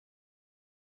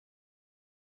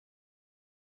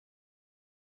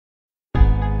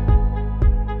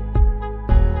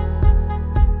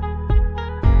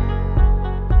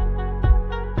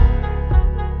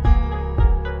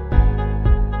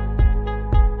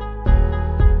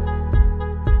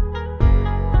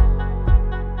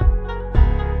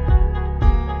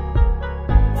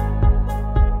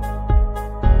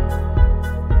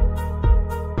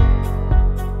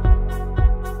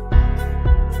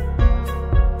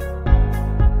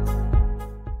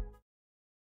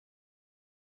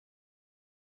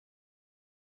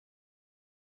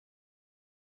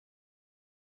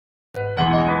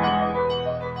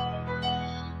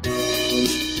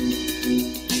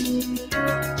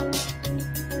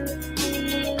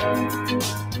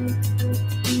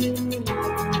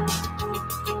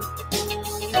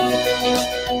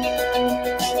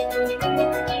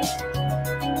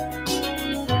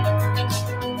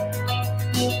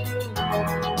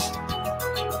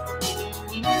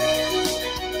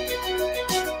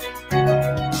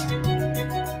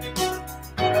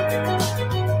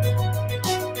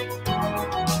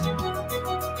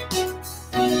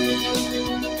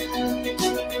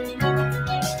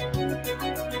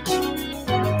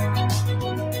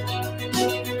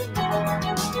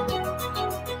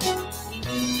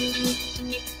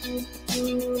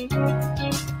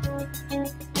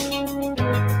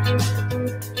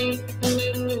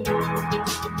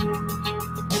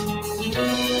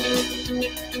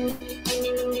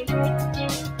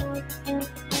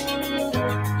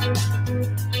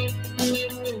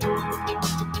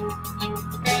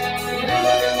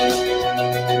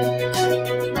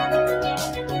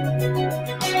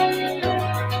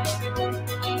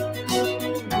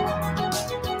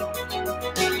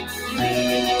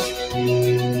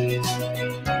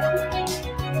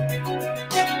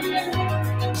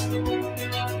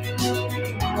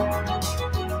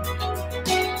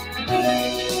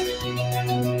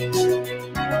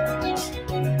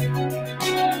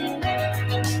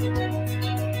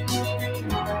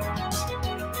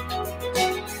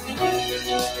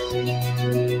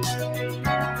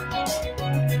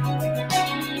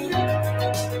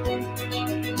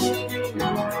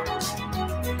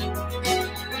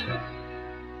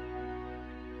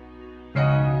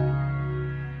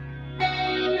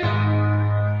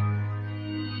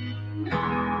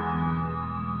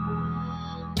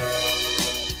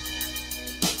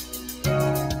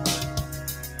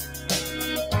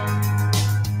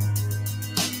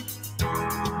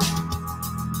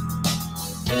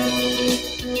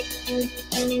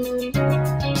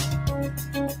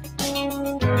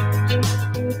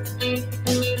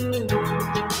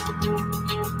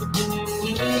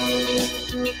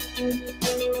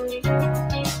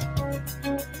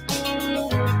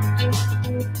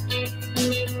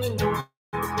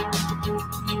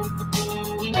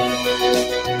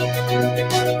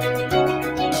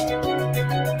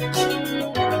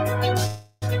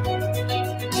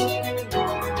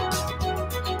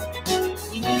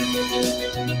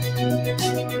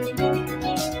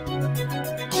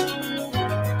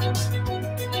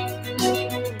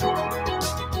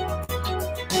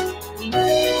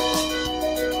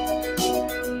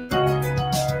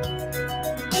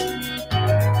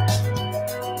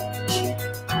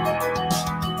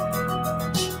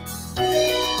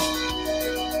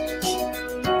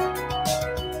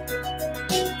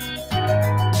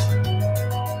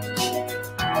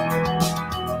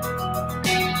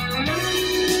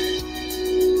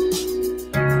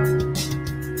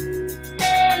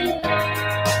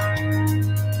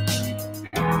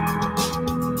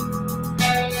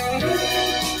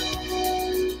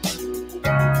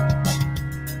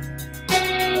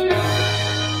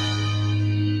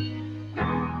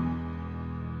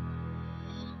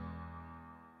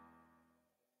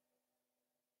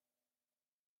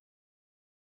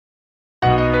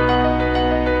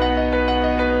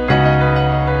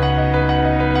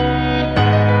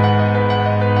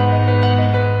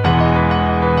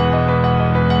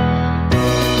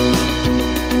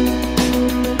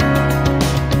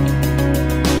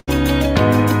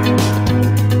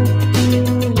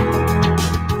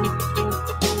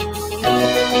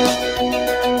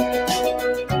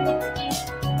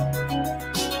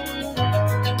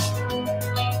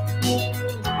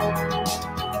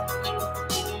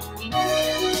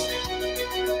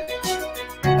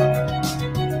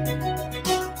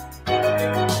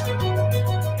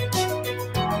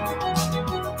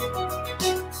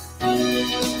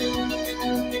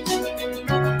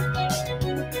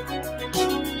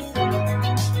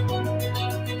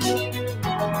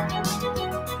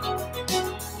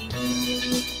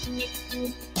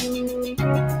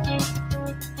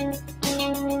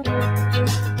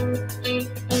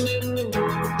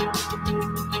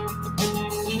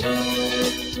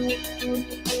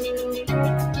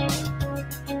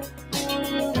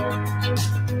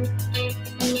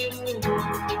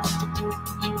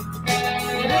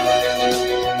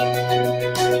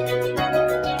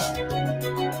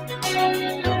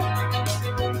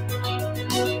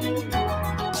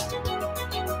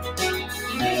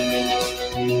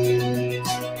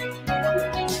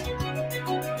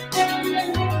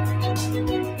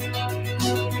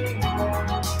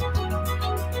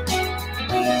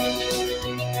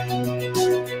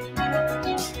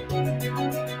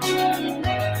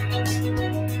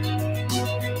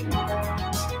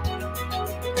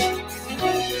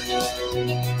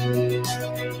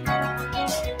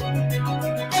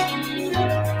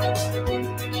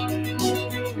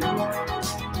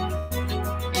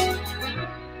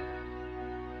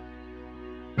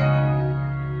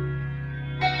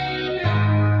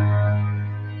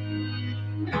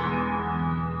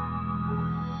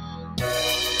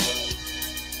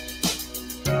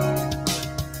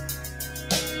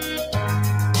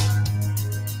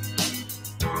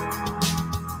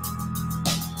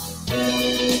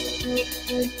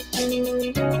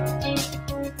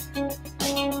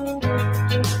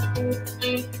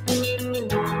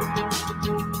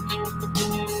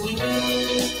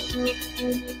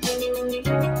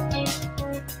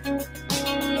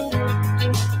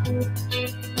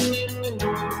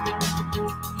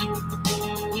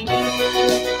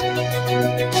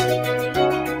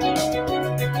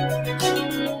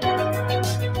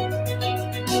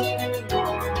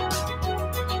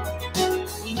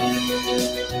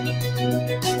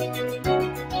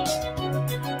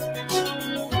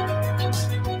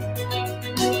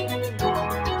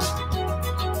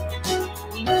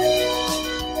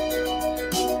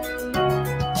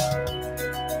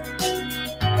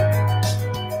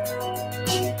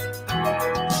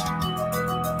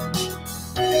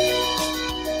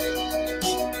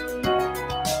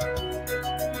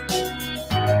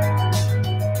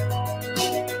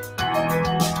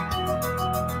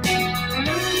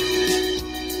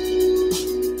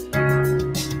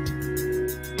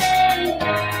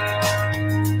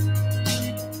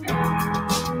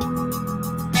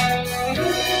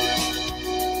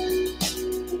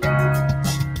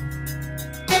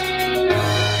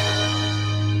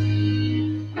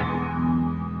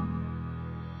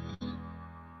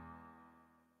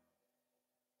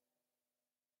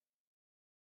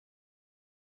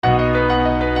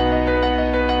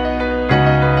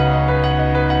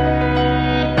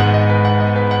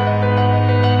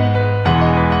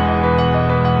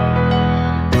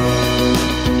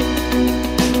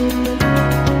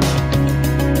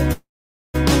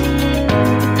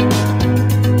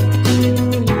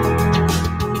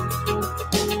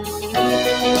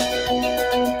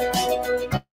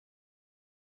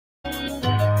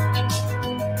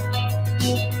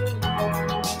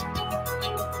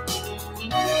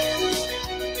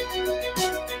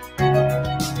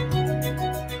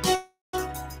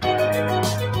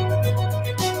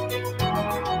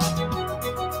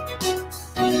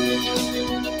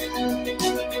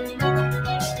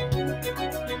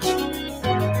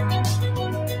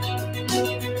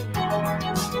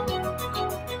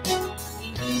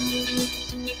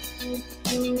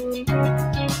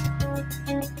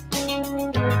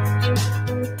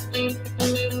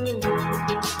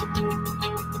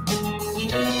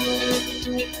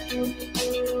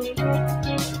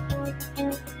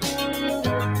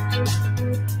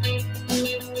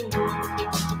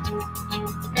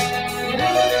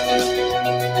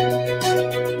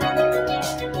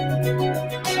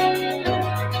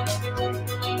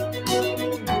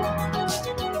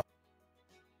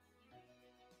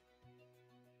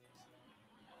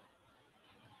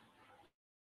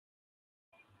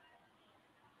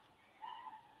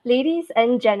Ladies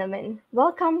and gentlemen,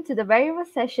 welcome to the very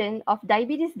first session of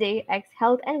Diabetes Day X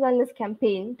Health and Wellness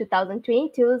Campaign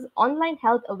 2022's online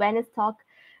health awareness talk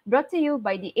brought to you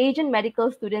by the Asian Medical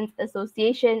Students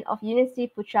Association of University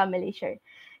Putra, Malaysia.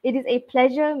 It is a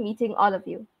pleasure meeting all of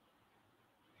you.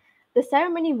 The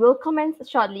ceremony will commence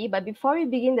shortly, but before we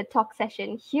begin the talk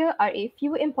session, here are a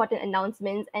few important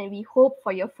announcements and we hope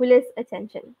for your fullest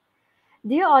attention.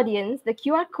 Dear audience, the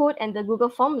QR code and the Google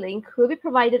Form link will be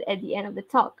provided at the end of the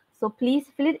talk, so please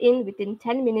fill it in within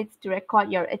 10 minutes to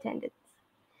record your attendance.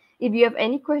 If you have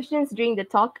any questions during the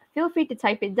talk, feel free to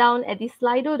type it down at the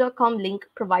slido.com link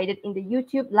provided in the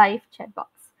YouTube live chat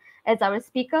box, as our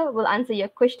speaker will answer your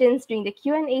questions during the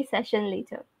Q&A session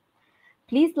later.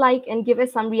 Please like and give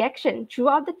us some reaction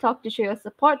throughout the talk to show your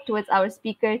support towards our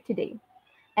speaker today.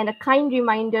 And a kind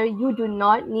reminder, you do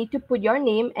not need to put your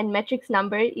name and matrix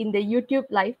number in the YouTube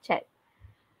live chat.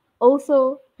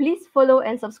 Also, please follow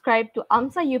and subscribe to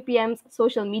AMSA UPM's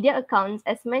social media accounts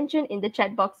as mentioned in the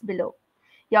chat box below.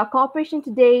 Your cooperation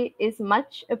today is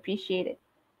much appreciated.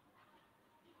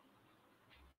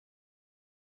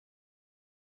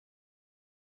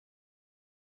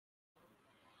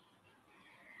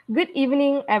 Good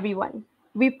evening, everyone.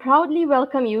 We proudly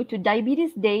welcome you to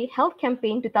Diabetes Day Health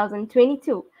Campaign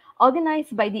 2022,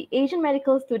 organized by the Asian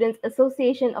Medical Students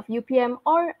Association of UPM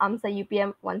or AMSA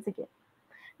UPM once again.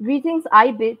 Greetings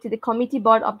I bid to the committee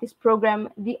board of this program,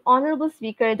 the Honorable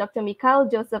Speaker Dr. Mikhail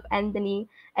Joseph Anthony,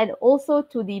 and also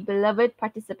to the beloved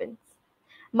participants.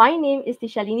 My name is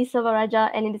Tishalini Savaraja,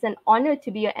 and it is an honor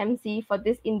to be your MC for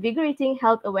this invigorating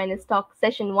health awareness talk,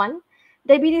 Session 1,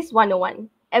 Diabetes 101,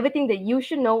 everything that you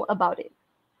should know about it.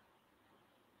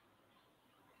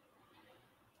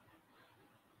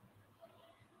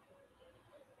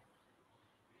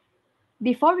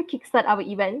 Before we kickstart our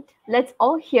event, let's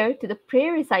all hear to the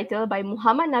prayer recital by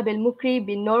Muhammad Nabil Mukri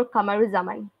bin Nur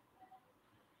Kamaruzaman.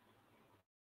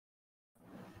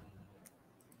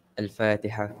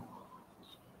 الفاتحة.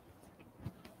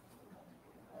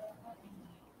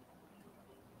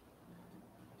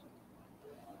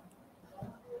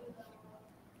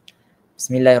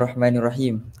 بسم الله الرحمن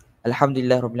الرحيم الحمد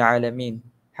لله رب العالمين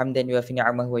حمدا يوافي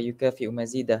نعمه ويكافئ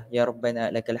مزيده يا ربنا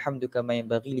لك الحمد كما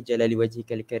ينبغي لجلال وجهك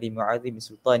الكريم وعظيم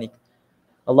سلطانك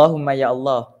Allahumma ya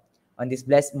Allah, on this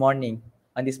blessed morning,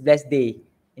 on this blessed day,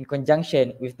 in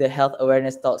conjunction with the Health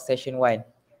Awareness Talk Session 1,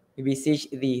 we beseech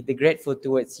Thee, the grateful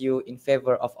towards You in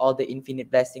favor of all the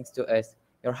infinite blessings to us,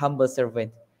 Your humble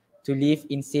servant, to live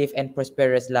in safe and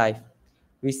prosperous life.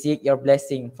 We seek Your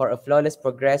blessing for a flawless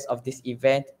progress of this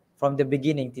event from the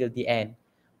beginning till the end.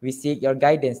 We seek Your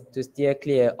guidance to steer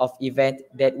clear of event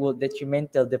that will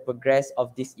detrimental the progress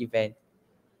of this event.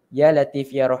 Ya Latif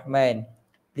Ya Rahman,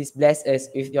 please bless us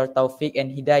with your tawfiq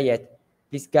and hidayat.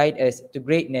 Please guide us to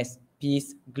greatness,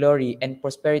 peace, glory, and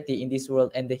prosperity in this world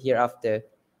and the hereafter.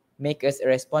 Make us a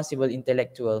responsible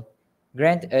intellectual.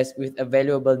 Grant us with a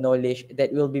valuable knowledge that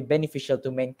will be beneficial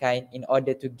to mankind in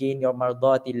order to gain your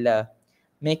mardatillah.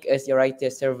 Make us your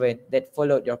righteous servant that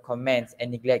followed your commands and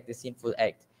neglect the sinful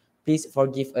act. Please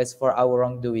forgive us for our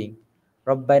wrongdoing.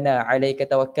 ربنا عليك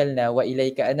توكلنا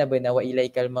وإليك أنبنا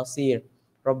وإليك المصير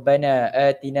ربنا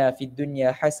آتنا في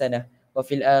الدنيا حسنة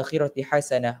وفي الآخرة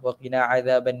حسنة وقنا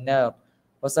عذاب النار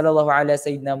وصلى الله على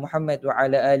سيدنا محمد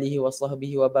وعلى آله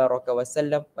وصحبه وبارك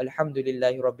وسلم والحمد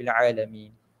لله رب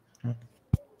العالمين.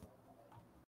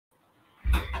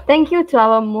 Thank you to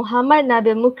our Muhammad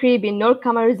Nabil Mukri bin Nur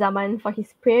Kamaruzaman for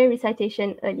his prayer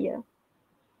recitation earlier.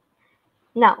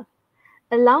 Now,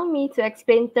 allow me to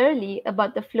explain thoroughly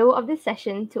about the flow of this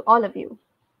session to all of you.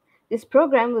 This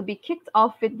program will be kicked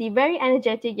off with the very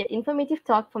energetic yet informative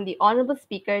talk from the Honorable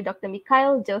Speaker, Dr.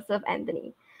 Mikhail Joseph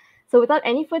Anthony. So without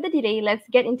any further delay, let's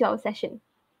get into our session.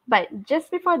 But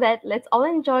just before that, let's all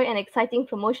enjoy an exciting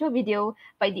promotional video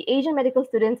by the Asian Medical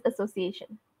Students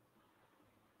Association.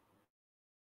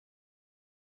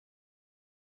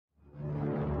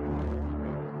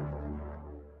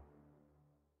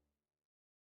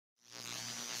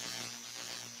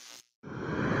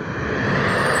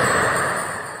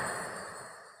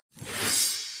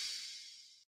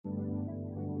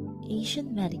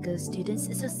 Asian Medical Students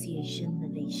Association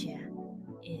Malaysia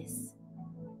is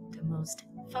the most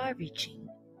far-reaching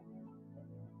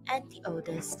and the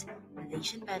oldest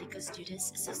Malaysian Medical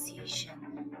Students Association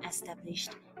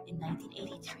established in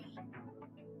 1983.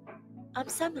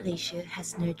 AMSA Malaysia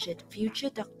has nurtured future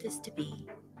doctors-to-be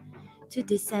to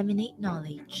disseminate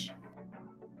knowledge,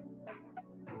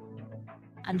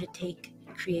 undertake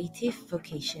creative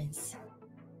vocations,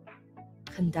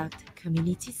 conduct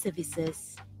community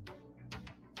services,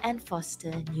 and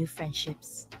foster new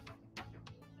friendships.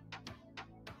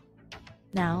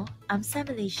 Now, AMSA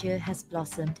Malaysia has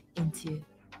blossomed into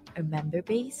a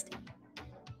member-based,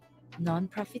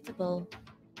 non-profitable,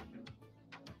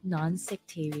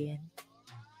 non-sectarian,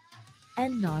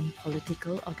 and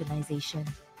non-political organization.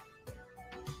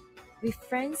 With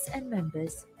friends and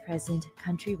members present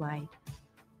countrywide,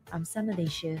 AMSA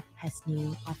Malaysia has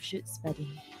new offshoots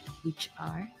budding, which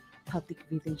are public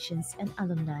relations and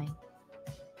alumni,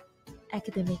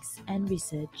 academics and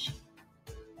research,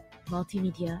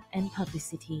 multimedia and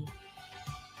publicity,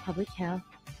 public health,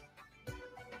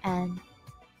 and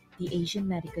the Asian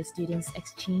Medical Students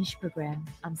Exchange Program,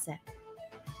 AMSEP.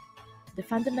 The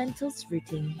fundamentals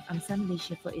rooting AMSA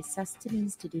Malaysia for its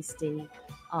sustenance to this day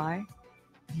are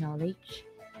knowledge,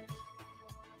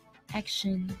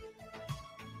 action,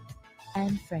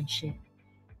 and friendship.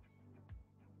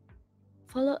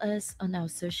 Follow us on our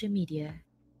social media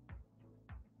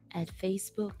at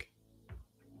Facebook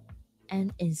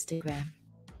and Instagram.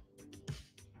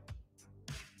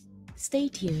 Stay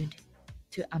tuned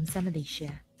to AMSA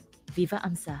Malaysia. Viva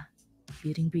AMSA,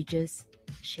 building bridges,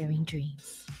 sharing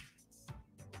dreams.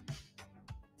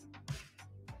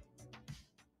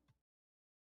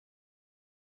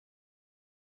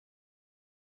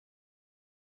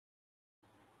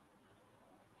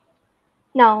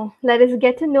 Now, let us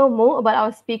get to know more about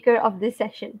our speaker of this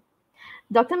session.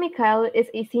 Dr. Mikhail is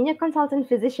a senior consultant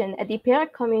physician at the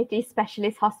Perak Community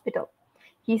Specialist Hospital.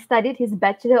 He studied his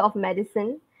Bachelor of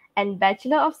Medicine and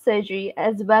Bachelor of Surgery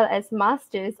as well as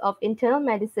Masters of Internal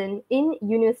Medicine in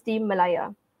University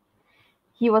Malaya.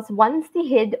 He was once the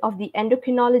head of the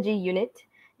Endocrinology Unit,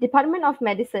 Department of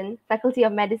Medicine, Faculty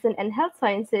of Medicine and Health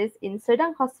Sciences in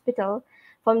Serdang Hospital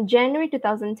from January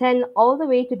 2010 all the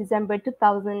way to December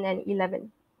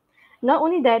 2011. Not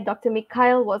only that, Dr.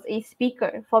 Mikhail was a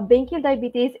speaker for Bengkel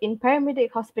Diabetes in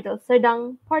Paramedic Hospital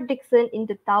Serdang, Port Dickson in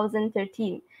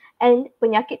 2013 and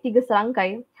Penyakit Tiga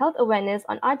Serangkai Health Awareness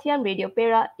on RTM Radio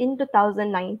Perak in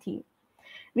 2019.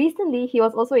 Recently, he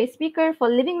was also a speaker for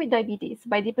Living with Diabetes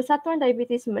by the Persatuan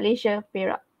Diabetes Malaysia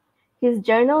Perak. His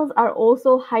journals are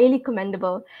also highly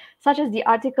commendable, such as the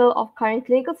article of current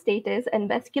clinical status and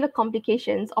vascular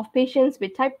complications of patients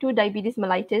with type 2 diabetes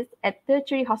mellitus at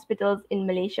tertiary hospitals in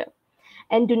Malaysia.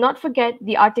 And do not forget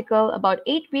the article about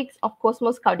 8 weeks of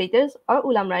Cosmos Caudatus or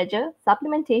Ulam Raja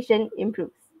supplementation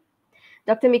improves.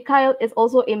 Dr. Mikhail is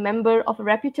also a member of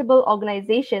reputable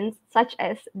organizations such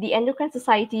as the Endocrine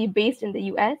Society based in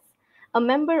the US, a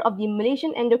member of the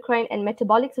Malaysian Endocrine and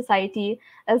Metabolic Society,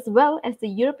 as well as the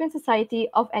European Society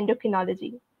of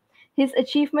Endocrinology. His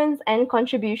achievements and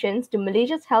contributions to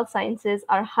Malaysia's health sciences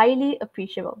are highly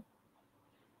appreciable.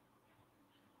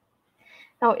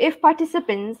 Now, if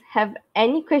participants have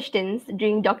any questions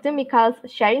during Dr. Mikhail's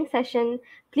sharing session,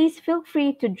 please feel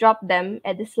free to drop them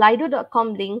at the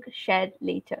slido.com link shared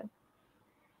later.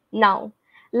 Now,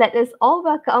 let us all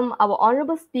welcome our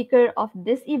honorable speaker of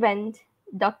this event,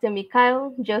 Dr.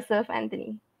 Mikhail Joseph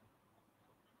Anthony.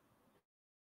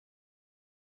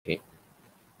 Okay.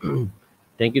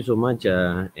 Thank you so much,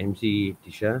 MC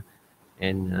Tisha.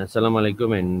 And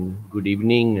Assalamualaikum and good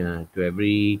evening to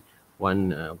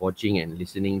everyone watching and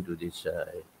listening to this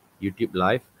YouTube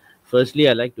live. Firstly,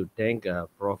 I'd like to thank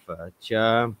Prof.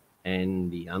 Chia and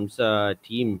the AMSA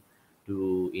team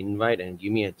to invite and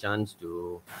give me a chance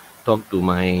to talk to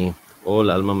my old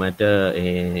alma mater,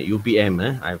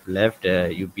 UPM. I've left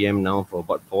UPM now for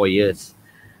about 4 years.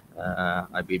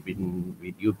 I've been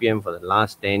with UPM for the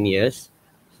last 10 years.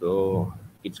 So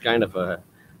it's kind of a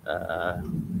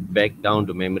back down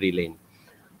to memory lane.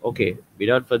 Okay,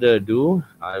 without further ado,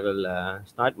 I will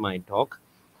start my talk.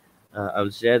 I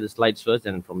will share the slides first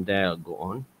and from there I'll go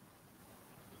on.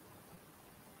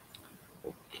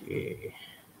 Okay.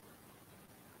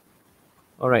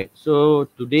 All right, so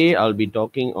today I'll be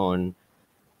talking on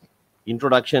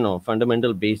introduction or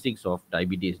fundamental basics of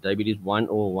diabetes, diabetes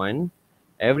 101,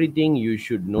 everything you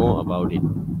should know about it.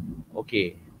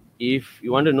 Okay, if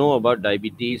you want to know about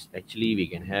diabetes, actually we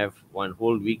can have one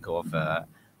whole week of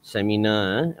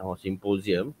seminar or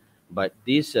symposium, but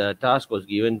this task was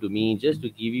given to me just to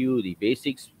give you the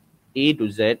basics A to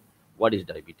Z, what is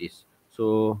diabetes.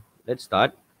 So let's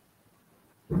start.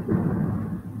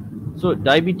 So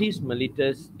diabetes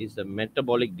mellitus is a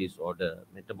metabolic disorder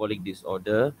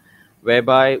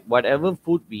whereby whatever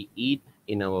food we eat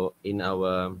in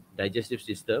our digestive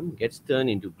system gets turned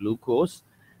into glucose,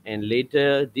 and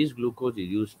later this glucose is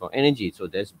used for energy. So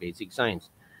that's basic science.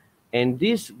 And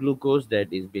this glucose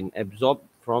that is being absorbed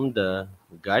from the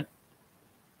gut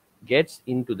gets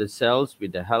into the cells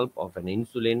with the help of an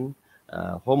insulin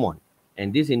hormone.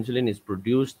 And this insulin is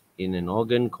produced in an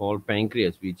organ called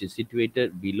pancreas, which is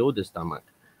situated below the stomach.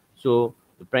 So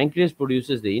the pancreas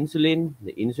produces the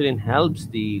insulin helps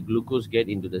the glucose get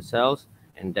into the cells,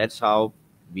 and that's how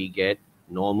we get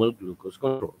normal glucose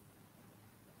control.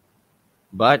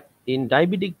 But in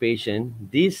diabetic patient,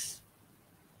 this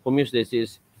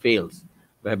homeostasis fails,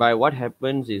 whereby what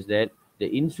happens is that the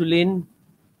insulin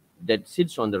that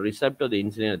sits on the receptor of the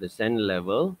insulin at the cell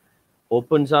level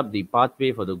opens up the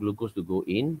pathway for the glucose to go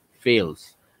in,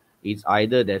 fails. It's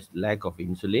either there's lack of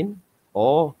insulin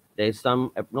or there's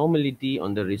some abnormality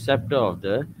on the receptor of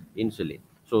the insulin.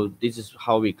 So this is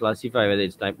how we classify whether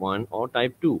it's type 1 or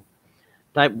type 2.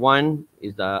 Type 1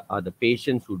 are the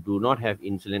patients who do not have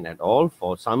insulin at all.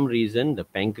 For some reason, the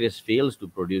pancreas fails to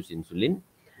produce insulin,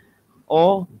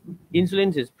 or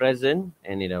insulin is present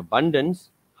and in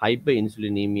abundance,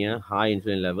 hyperinsulinemia, high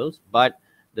insulin levels, but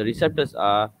the receptors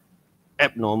are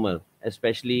abnormal,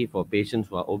 especially for patients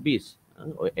who are obese,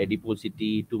 or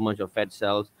adiposity, too much of fat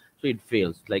cells, so it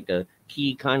fails. Like a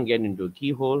key can't get into a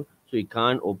keyhole, so it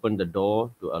can't open the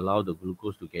door to allow the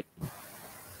glucose to get in.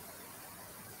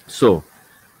 So,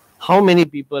 how many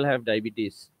people have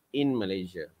diabetes in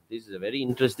Malaysia? This is a very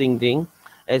interesting thing.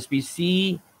 As we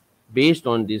see, based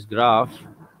on this graph,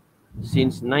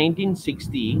 since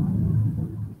 1960,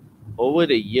 over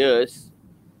the years,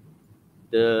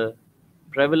 the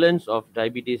prevalence of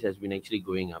diabetes has been actually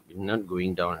going up, not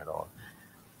going down at all.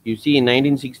 You see, in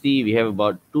 1960, we have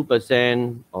about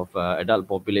 2% of adult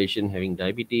population having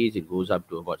diabetes. It goes up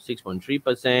to about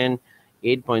 6.3%,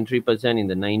 8.3% in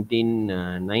the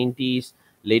 1990s.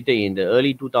 Later in the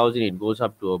early 2000s, it goes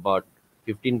up to about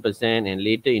 15%, and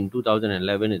later in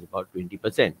 2011, it's about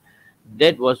 20%.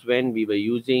 That was when we were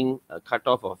using a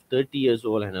cutoff of 30 years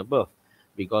old and above,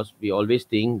 because we always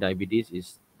think diabetes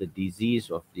is the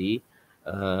disease of the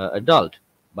adult.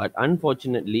 But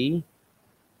unfortunately,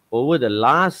 over the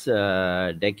last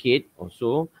decade or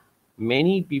so,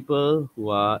 many people who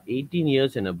are 18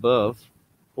 years and above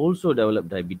also develop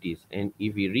diabetes. And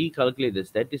if we recalculate the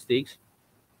statistics,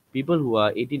 people who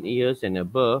are 18 years and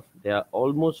above, there are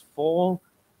almost 4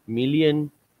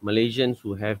 million Malaysians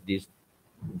who have this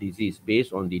disease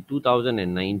based on the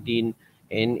 2019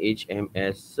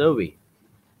 NHMS survey.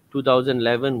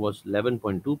 2011 was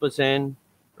 11.2%,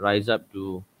 rise up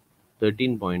to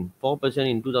 13.4%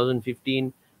 in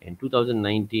 2015, and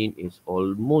 2019 is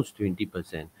almost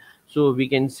 20%. So we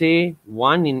can say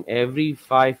 1 in every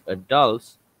 5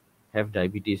 adults have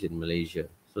diabetes in Malaysia.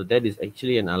 So that is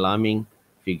actually an alarming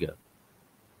figure.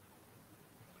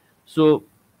 So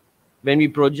when we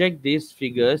project these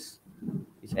figures,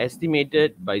 it's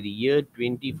estimated by the year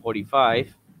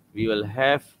 2045, we will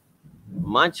have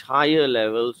much higher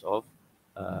levels of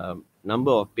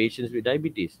number of patients with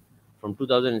diabetes. From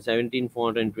 2017,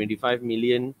 425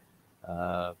 million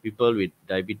people with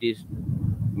diabetes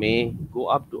may go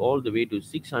up to all the way to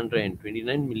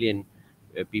 629 million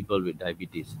people with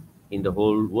diabetes in the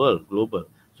whole world, global.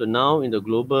 So now in the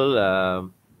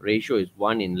global ratio is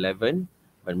 1 in 11,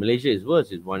 but Malaysia is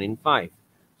worse, is 1 in 5.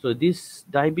 So this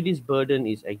diabetes burden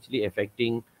is actually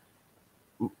affecting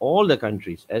all the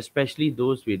countries, especially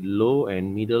those with low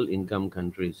and middle income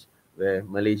countries, where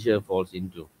Malaysia falls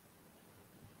into.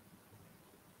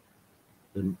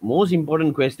 The most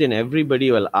important question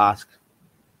everybody will ask,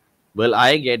 will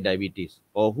I get diabetes,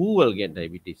 or who will get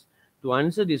diabetes? To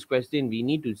answer this question, we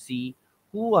need to see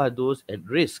who are those at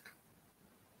risk.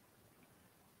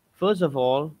 First of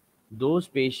all, those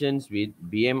patients with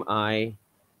BMI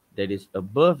that is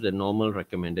above the normal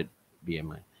recommended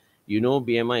BMI. You know,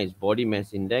 BMI is body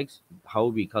mass index. How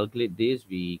we calculate this,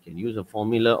 we can use a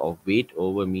formula of weight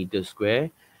over meter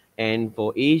square. And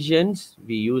for Asians,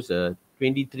 we use a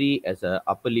 23 as a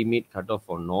upper limit cutoff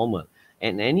for normal.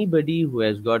 And anybody who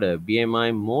has got a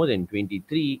BMI more than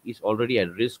 23 is already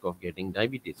at risk of getting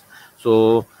diabetes.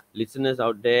 So listeners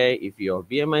out there, if your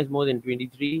BMI is more than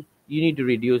 23, you need to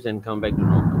reduce and come back to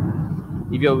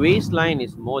normal. If your waistline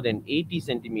is more than 80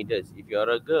 centimeters, if you're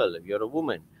a girl, if you're a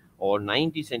woman, or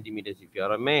 90 centimeters if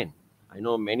you're a man. I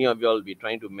know many of you will be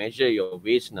trying to measure your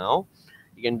waist now.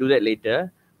 You can do that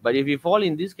later. But if you fall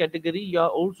in this category, you are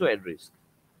also at risk.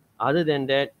 Other than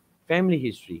that, family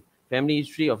history. Family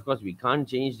history, of course, we can't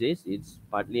change this. It's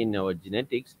partly in our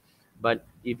genetics. But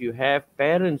if you have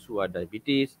parents who are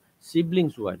diabetes,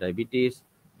 siblings who are diabetes,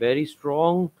 very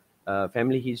strong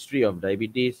family history of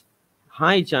diabetes,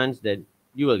 high chance that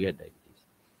you will get diabetes.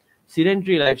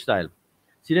 Sedentary lifestyle.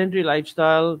 Sedentary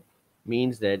lifestyle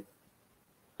means that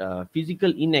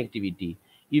physical inactivity.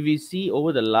 If we see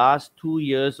over the last 2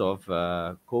 years of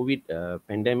COVID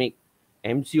pandemic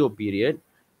MCO period,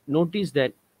 notice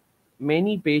that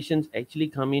many patients actually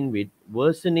come in with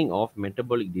worsening of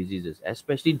metabolic diseases,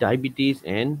 especially diabetes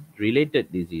and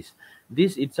related disease.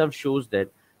 This itself shows that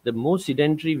the more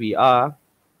sedentary we are,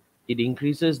 it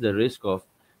increases the risk of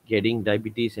getting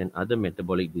diabetes and other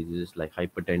metabolic diseases like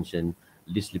hypertension,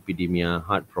 dyslipidemia,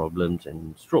 heart problems,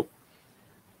 and stroke.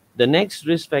 The next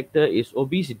risk factor is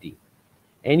obesity.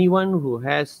 Anyone who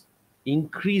has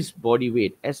increased body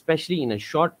weight, especially in a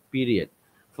short period.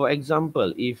 For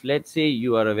example, if let's say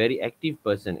you are a very active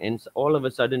person and all of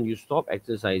a sudden you stop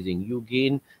exercising, you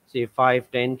gain say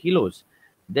 5-10 kilos,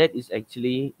 that is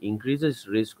actually increases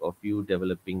risk of you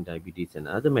developing diabetes and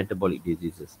other metabolic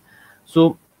diseases.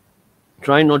 So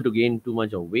try not to gain too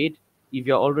much of weight. If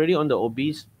you're already on the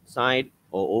obese side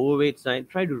or overweight side,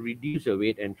 try to reduce your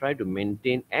weight and try to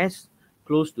maintain as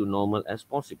close to normal as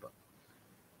possible.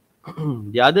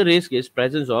 The other risk is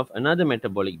presence of another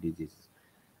metabolic disease.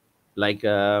 Like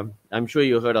I'm sure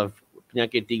you heard of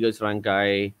penyakit tiga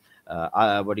serangkai,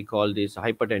 what do you call this,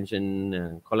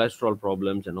 hypertension, cholesterol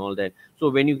problems and all that. So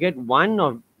when you get one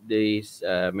of these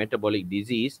metabolic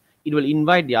disease, it will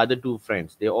invite the other two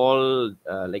friends. They all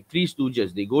like three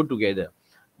stooges, they go together.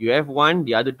 You have one,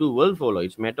 the other two will follow.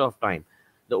 It's a matter of time.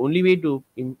 The only way to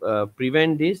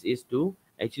prevent this is to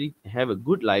actually have a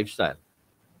good lifestyle.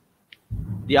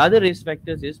 The other risk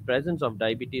factors is presence of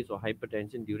diabetes or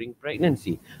hypertension during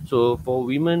pregnancy. So for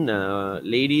women,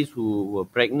 ladies who were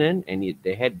pregnant and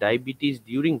they had diabetes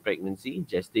during pregnancy,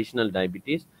 gestational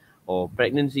diabetes or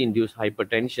pregnancy-induced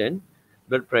hypertension,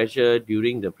 blood pressure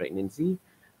during the pregnancy,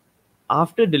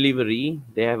 after delivery,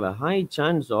 they have a high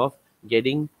chance of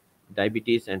getting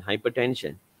diabetes and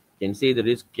hypertension. Can say the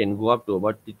risk can go up to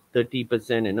about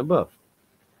 30% and above.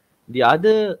 The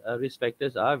other risk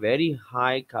factors are very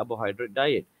high carbohydrate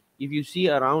diet. If you see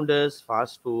around us,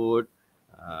 fast food,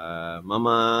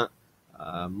 mama,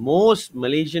 most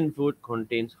Malaysian food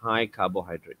contains high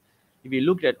carbohydrate. If you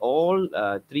look at all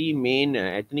three main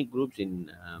ethnic groups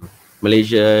in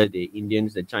Malaysia, the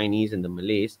Indians, the Chinese, and the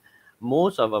Malays,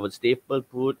 most of our staple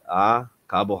food are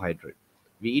carbohydrate.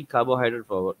 We eat carbohydrate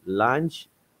for lunch,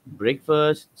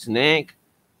 breakfast, snack,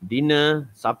 dinner,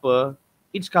 supper,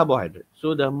 it's carbohydrate.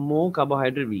 So the more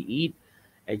carbohydrate we eat,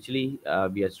 actually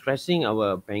we are stressing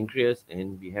our pancreas,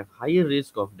 and we have higher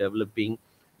risk of developing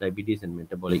diabetes and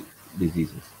metabolic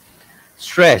diseases.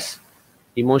 Stress,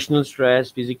 emotional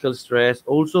stress, physical stress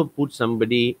also put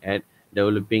somebody at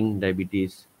developing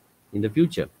diabetes in the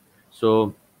future.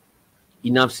 So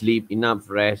enough sleep, enough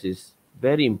rest is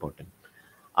very important.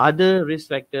 Other risk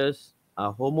factors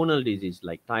are hormonal disease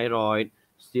like thyroid,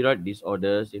 steroid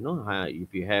disorders.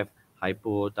 If you have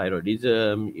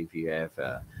hypothyroidism, if you have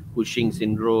Cushing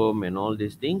syndrome, and all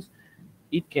these things,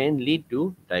 it can lead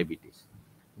to diabetes.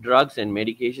 Drugs and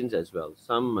medications as well.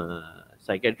 Some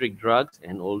psychiatric drugs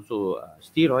and also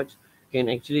steroids can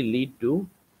actually lead to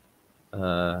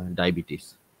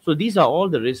diabetes. So these are all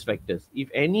the risk factors. If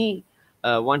any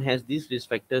one has these risk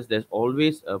factors, there's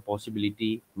always a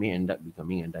possibility may end up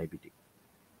becoming a diabetic.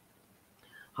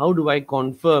 How do I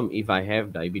confirm if I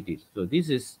have diabetes? So this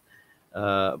is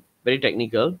very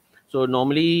technical. So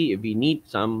normally we need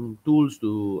some tools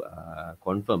to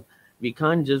confirm. We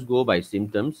can't just go by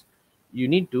symptoms. You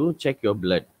need to check your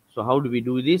blood. So how do we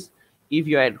do this? If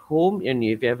you're at home and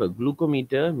if you have a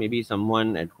glucometer, maybe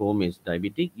someone at home is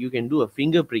diabetic, you can do a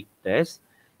finger prick test.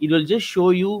 It will just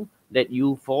show you that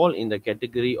you fall in the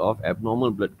category of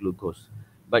abnormal blood glucose,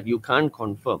 but you can't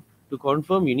confirm. To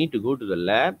confirm, you need to go to the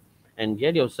lab and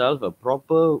get yourself a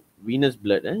proper venous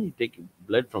blood. You take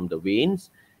blood from the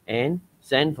veins and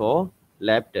send for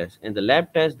lab test. And the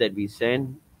lab test that we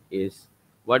send is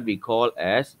what we call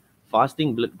as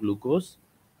fasting blood glucose,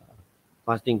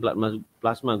 fasting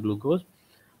plasma glucose.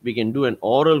 We can do an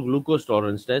oral glucose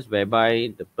tolerance test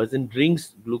whereby the person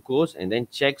drinks glucose and then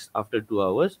checks after 2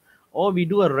 hours, or we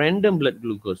do a random blood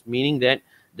glucose, meaning that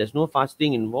there's no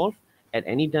fasting involved. At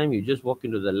any time, you just walk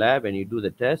into the lab and you do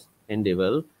the test, and they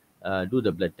will do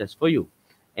the blood test for you.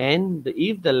 And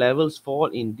if the levels fall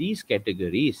in these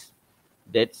categories,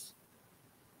 that's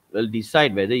will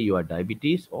decide whether you are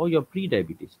diabetes or you're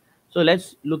pre-diabetes. So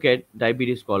let's look at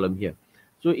diabetes column here.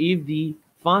 So if the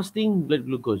fasting blood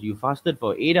glucose, you fasted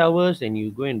for 8 hours and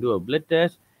you go and do a blood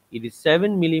test, it is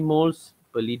 7 millimoles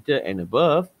per liter and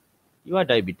above, you are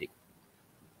diabetic.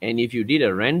 And if you did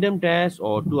a random test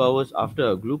or 2 hours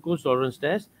after a glucose tolerance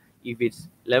test, if it's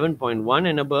 11.1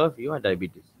 and above, you are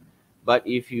diabetes. But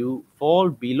if you fall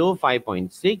below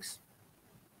 5.6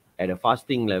 at a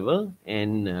fasting level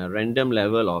and a random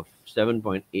level of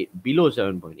 7.8, below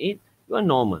 7.8, you are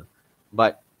normal.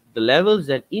 But the levels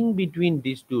that in between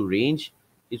these two range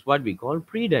is what we call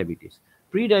pre-diabetes.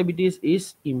 Pre-diabetes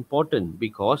is important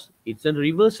because it's a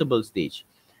reversible stage.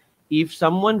 If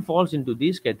someone falls into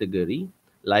this category,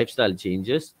 lifestyle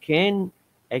changes can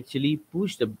actually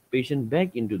push the patient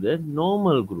back into the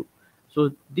normal group.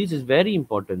 So this is very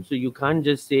important. So you can't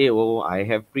just say, oh, I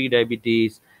have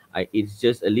pre-diabetes, it's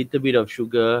just a little bit of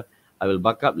sugar, I will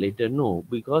buck up later. No,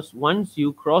 because once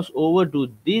you cross over to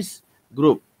this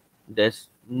group, there's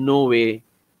no way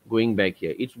going back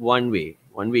here. It's one way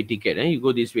ticket. You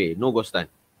go this way, no ghostan.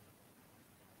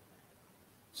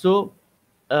 So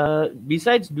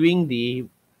besides doing the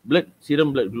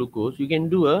serum blood glucose, you can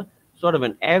do a sort of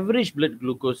an average blood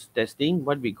glucose testing,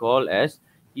 what we call as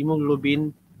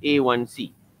hemoglobin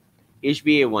A1C,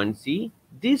 HbA1c.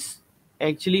 This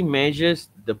actually measures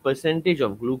the percentage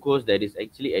of glucose that is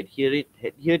actually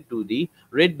adhered to the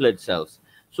red blood cells.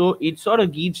 So it sort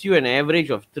of gives you an average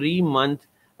of 3-month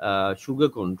sugar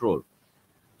control.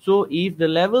 So if the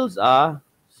levels are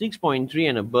 6.3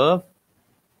 and above,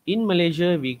 in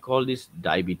Malaysia, we call this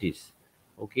diabetes.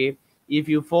 Okay. If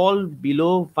you fall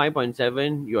below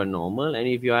 5.7, you are normal. And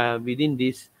if you are within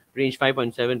this range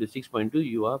 5.7 to 6.2,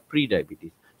 you are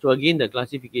pre-diabetes. So again, the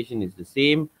classification is the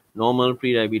same: normal,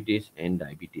 pre-diabetes, and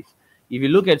diabetes. If you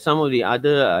look at some of the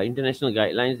other international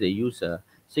guidelines, they use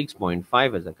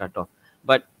 6.5 as a cutoff.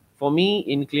 But for me,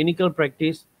 in clinical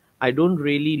practice, I don't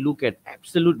really look at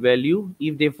absolute value.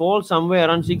 If they fall somewhere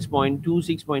around 6.2,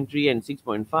 6.3, and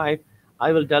 6.5,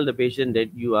 I will tell the patient that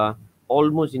you are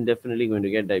almost indefinitely going to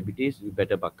get diabetes. You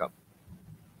better buck up.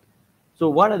 So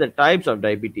what are the types of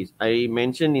diabetes? I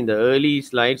mentioned in the early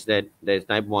slides that there's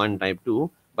type 1, type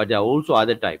 2, but there are also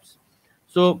other types.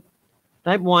 So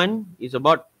type 1 is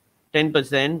about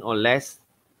 10% or less,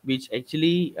 which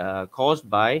actually caused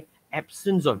by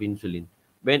absence of insulin.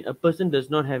 When a person does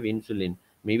not have insulin,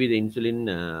 maybe the insulin,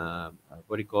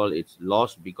 it's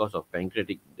lost because of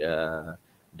pancreatic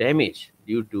damage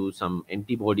due to some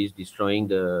antibodies destroying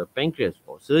the pancreas,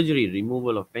 or surgery,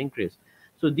 removal of pancreas.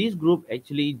 So this group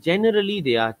actually generally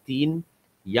they are thin,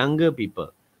 younger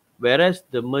people, whereas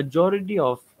the majority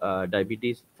of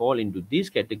diabetes fall into this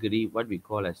category, what we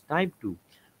call as type 2.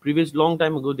 Previous long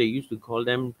time ago, they used to call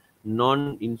them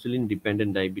non-insulin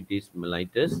dependent diabetes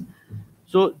mellitus.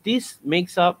 So this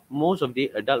makes up most of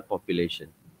the adult population,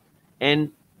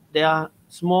 and there are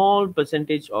small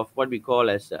percentage of what we call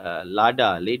as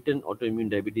LADA, latent autoimmune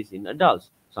diabetes in adults.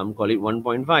 Some call it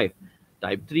 1.5,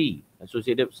 type 3,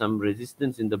 associated with some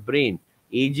resistance in the brain,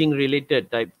 aging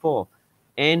related type 4,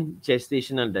 and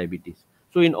gestational diabetes.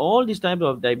 So in all these types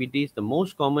of diabetes, the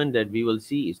most common that we will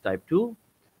see is type 2,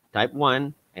 type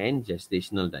 1, and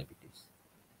gestational diabetes.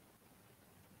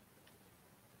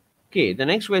 Okay, the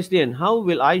next question, how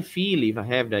will I feel if I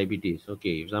have diabetes?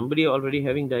 Okay, if somebody already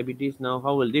having diabetes now,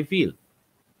 how will they feel?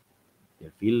 They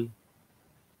feel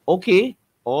okay,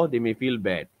 or they may feel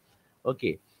bad.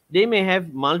 Okay, they may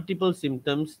have multiple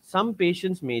symptoms. Some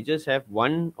patients may just have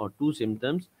one or two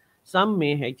symptoms. Some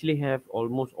may actually have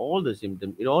almost all the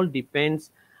symptoms. It all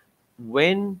depends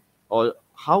when or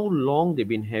how long they've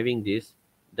been having this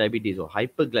diabetes or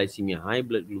hyperglycemia, high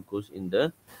blood glucose in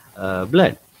the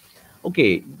blood.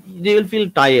 Okay, they will feel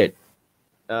tired.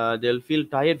 They'll feel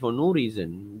tired for no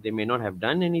reason. They may not have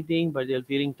done anything, but they're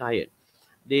feeling tired.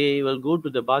 They will go to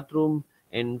the bathroom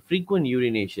and frequent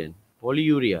urination,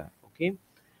 polyuria, okay,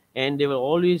 and they will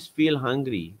always feel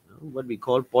hungry, what we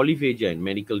call polyphagia in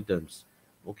medical terms,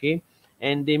 okay,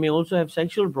 and they may also have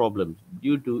sexual problems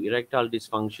due to erectile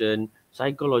dysfunction,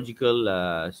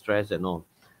 psychological stress, and all.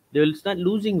 They will start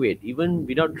losing weight even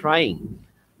without trying.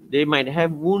 They might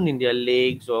have wound in their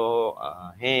legs or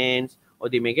hands, or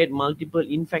they may get multiple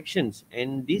infections,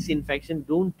 and these infections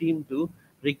don't seem to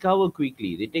recover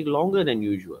quickly. They take longer than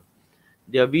usual.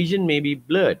 Their vision may be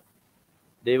blurred.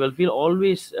 They will feel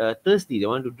always thirsty. They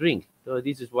want to drink. So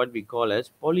this is what we call as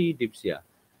polydipsia.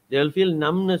 They will feel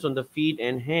numbness on the feet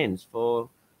and hands for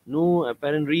no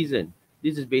apparent reason.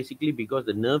 This is basically because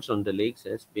the nerves on the legs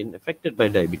has been affected by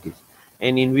diabetes.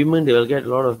 And in women, they will get a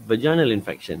lot of vaginal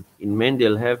infection. In men,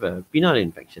 they'll have a penile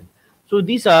infection. So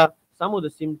these are some of the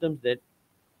symptoms that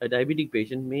a diabetic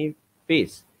patient may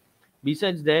face.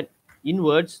 Besides that,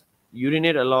 inwards,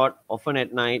 urinate a lot, often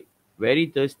at night, very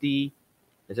thirsty,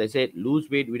 as I said, lose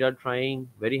weight without trying,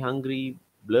 very hungry,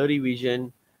 blurry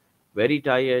vision, very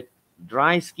tired,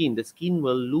 dry skin. The skin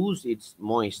will lose its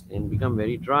moist and become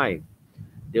very dry.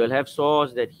 They will have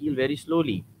sores that heal very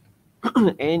slowly.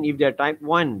 And if they're type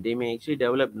 1, they may actually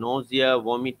develop nausea,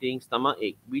 vomiting, stomach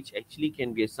ache, which actually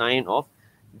can be a sign of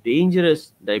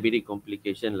dangerous diabetic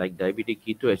complication like diabetic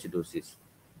ketoacidosis.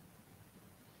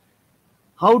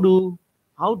 how do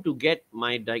how to get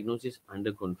my diagnosis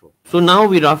under control? So now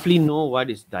we roughly know what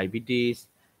is diabetes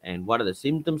and what are the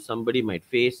symptoms somebody might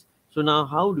face. So now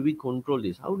how do we control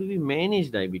this? How do we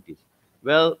manage diabetes?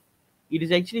 Well, it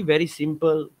is actually very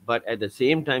simple, but at the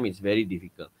same time it's very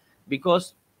difficult,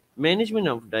 because management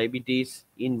of diabetes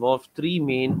involves three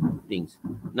main things.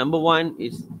 Number one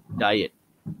is diet.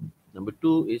 Number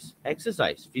two is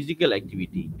exercise, physical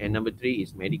activity, and number three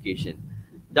is medication.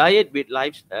 Diet with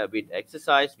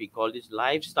exercise, we call this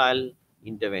lifestyle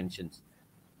interventions.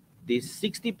 This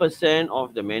 60%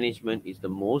 of the management is the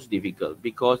most difficult,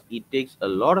 because it takes a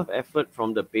lot of effort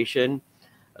from the patient,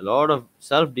 a lot of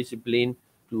self-discipline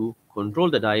to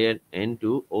control the diet and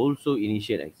to also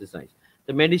initiate exercise.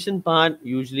 The medicine part,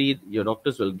 usually your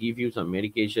doctors will give you some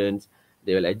medications.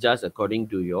 They will adjust according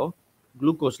to your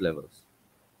glucose levels.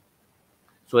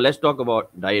 So let's talk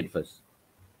about diet first.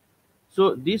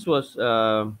 So this was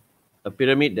a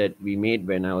pyramid that we made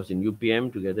when I was in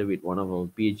UPM together with one of our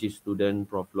PhD students,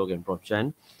 Prof. Log and Prof.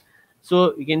 Chan.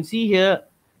 So you can see here,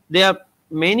 there are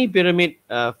many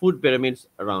food pyramids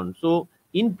around. So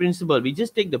in principle, we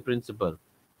just take the principle.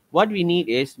 What we need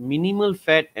is minimal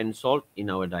fat and salt in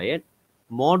our diet,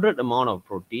 moderate amount of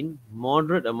protein,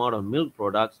 moderate amount of milk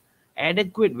products,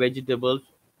 adequate vegetables,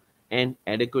 and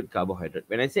adequate carbohydrate.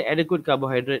 When I say adequate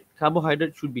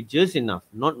carbohydrate should be just enough,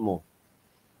 not more.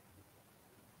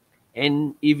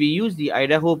 And if we use the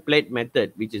Idaho plate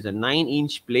method, which is a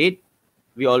 9-inch plate,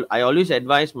 I always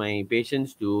advise my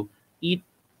patients to eat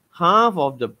half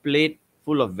of the plate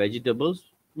full of vegetables,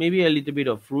 maybe a little bit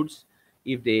of fruits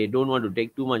if they don't want to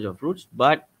take too much of fruits,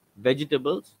 but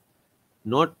vegetables,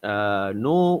 not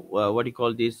no what do you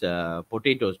call this,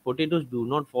 potatoes do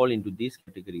not fall into this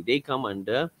category. They come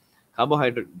under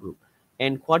carbohydrate group.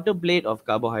 And quarter plate of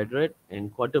carbohydrate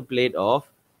and quarter plate of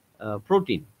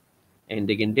protein. And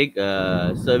they can take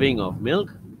a serving of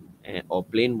milk or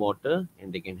plain water,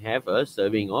 and they can have a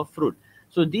serving of fruit.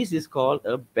 So this is called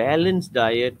a balanced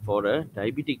diet for a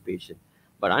diabetic patient.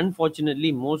 But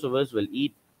unfortunately, most of us will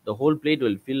eat the whole plate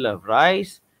will fill of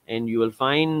rice, and you will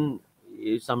find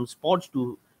some spots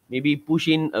to maybe push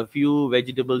in a few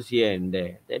vegetables here and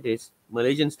there. That is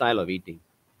Malaysian style of eating.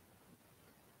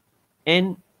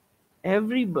 And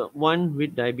everyone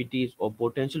with diabetes or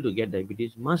potential to get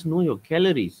diabetes must know your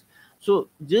calories. So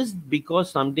just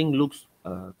because something looks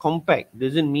compact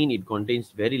doesn't mean it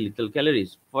contains very little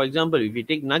calories. For example, if you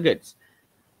take nuggets,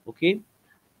 okay,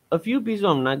 a few pieces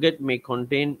of nugget may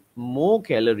contain more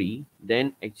calorie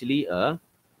than actually a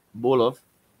bowl of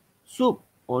soup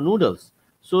or noodles.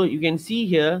 So you can see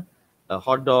here a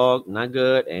hot dog,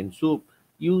 nugget, and soup.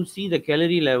 You see the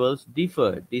calorie levels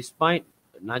differ despite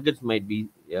nuggets might be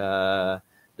the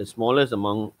smallest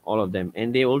among all of them,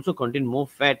 and they also contain more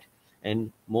fat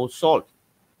and more salt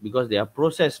because they are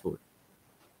processed food.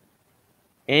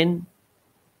 And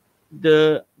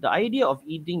the idea of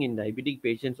eating in diabetic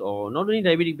patients, or not only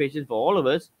diabetic patients, for all of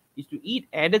us, is to eat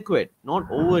adequate, not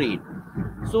overeat.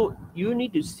 So you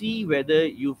need to see whether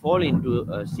you fall into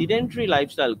a sedentary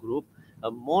lifestyle group,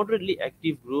 a moderately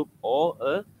active group, or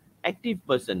a active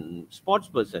person, sports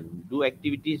person, do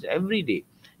activities every day,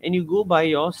 and you go by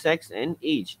your sex and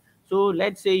age. So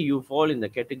let's say you fall in the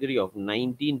category of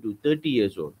 19 to 30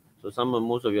 years old. So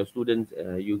most of your students,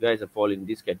 you guys fall in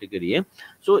this category. Eh?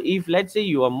 So if let's say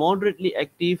you are moderately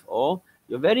active or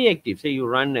you're very active, say you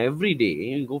run every day,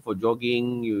 you go for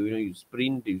jogging, you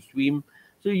sprint, you swim,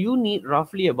 so you need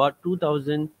roughly about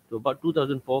 2000 to about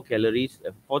 2004 calories,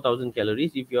 4000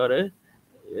 calories if you are a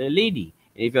lady.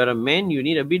 If you are a man, you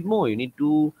need a bit more. You need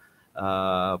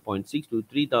 2.6 to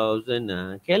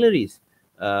 3000 calories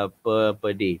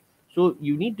per day. So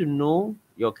you need to know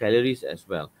your calories as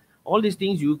well. All these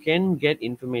things you can get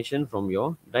information from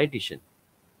your dietitian.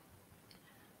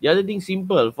 The other thing,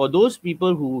 simple for those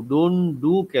people who don't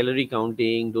do calorie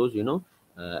counting, those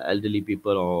elderly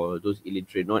people or those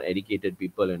illiterate, not educated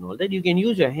people and all that, you can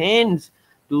use your hands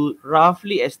to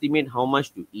roughly estimate how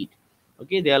much to eat.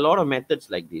 Okay, there are a lot of methods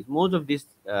like this. Most of these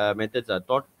methods are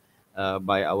taught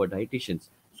by our dietitians.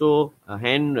 So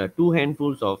two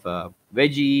handfuls of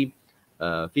veggie,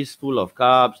 a fistful of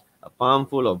carbs, a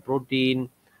palmful of protein,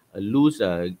 a loose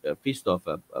a fist of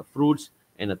fruits,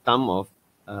 and a thumb of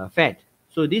fat.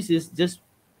 So this is just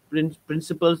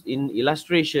principles in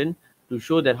illustration to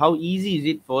show that how easy is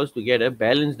it for us to get a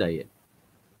balanced diet.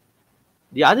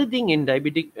 The other thing in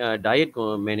diabetic diet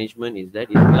management is that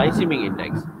is glycemic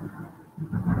index.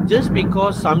 Just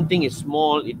because something is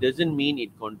small, it doesn't mean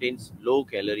it contains low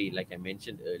calorie, like I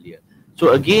mentioned earlier.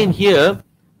 So again here,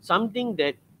 something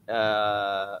that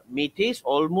may taste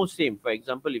almost same. For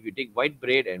example, if you take white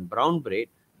bread and brown bread,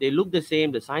 they look the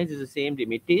same, the size is the same, they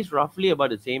may taste roughly about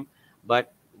the same,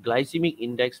 but glycemic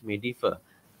index may differ.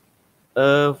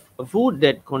 A food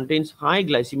that contains high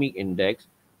glycemic index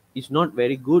is not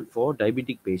very good for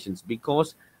diabetic patients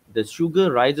because the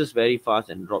sugar rises very fast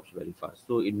and drops very fast.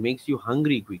 So it makes you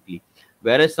hungry quickly.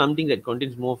 Whereas something that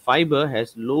contains more fiber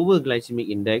has lower glycemic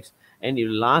index and it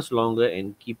will last longer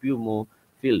and keep you more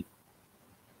filled.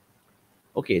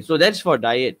 Okay, so that's for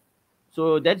diet.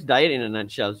 So that's diet in a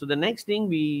nutshell. So the next thing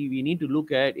we need to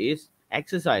look at is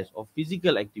exercise or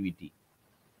physical activity.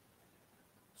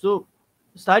 So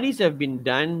studies have been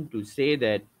done to say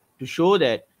that, to show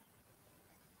that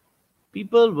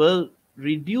people will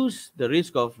reduce the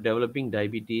risk of developing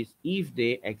diabetes if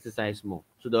they exercise more.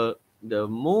 So the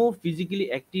more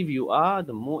physically active you are,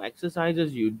 the more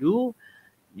exercises you do,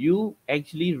 you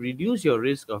actually reduce your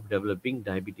risk of developing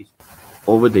diabetes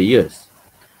over the years.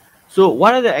 So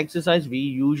what are the exercise we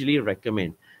usually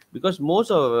recommend? Because most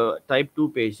of type 2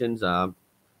 patients are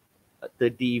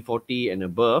 30, 40 and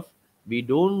above, we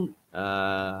don't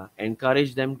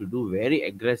encourage them to do very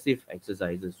aggressive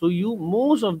exercises. So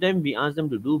most of them, we ask them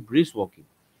to do brisk walking.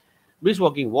 Brisk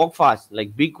walking, walk fast,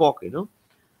 like big walk.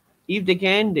 If they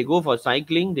can, they go for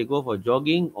cycling, they go for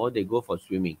jogging, or they go for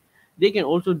swimming. They can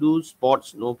also do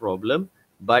sports, no problem,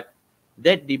 but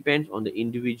that depends on the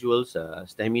individual's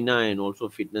stamina and also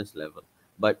fitness level.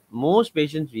 But most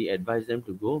patients, we advise them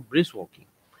to go brisk walking.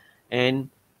 And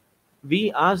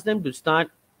we ask them to start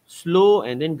slow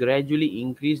and then gradually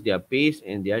increase their pace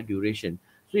and their duration.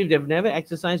 So if they've never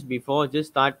exercised before, just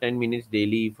start 10 minutes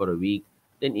daily for a week,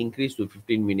 then increase to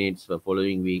 15 minutes for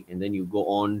following week, and then you go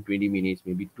on 20 minutes,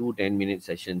 maybe 2 10-minute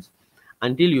sessions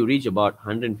until you reach about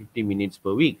 150 minutes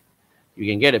per week. You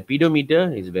can get a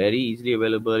pedometer, it's very easily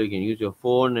available. You can use your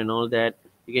phone and all that.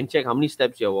 You can check how many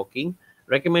steps you're walking.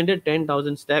 Recommended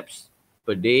 10,000 steps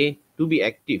per day to be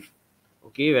active.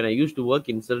 Okay, when I used to work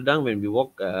in Serdang, when we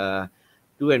walk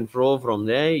to and fro from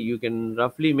there, you can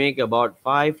roughly make about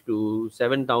 5 to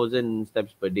 7,000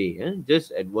 steps per day,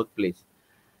 just at workplace.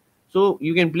 So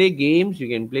you can play games, you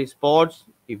can play sports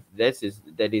if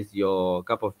that is your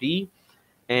cup of tea,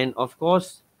 and of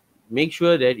course, make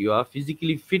sure that you are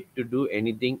physically fit to do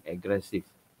anything aggressive.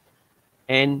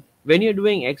 And When you're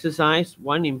doing exercise,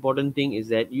 one important thing is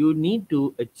that you need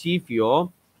to achieve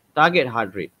your target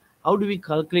heart rate. How do we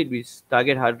calculate this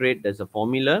target heart rate? There's a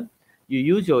formula. You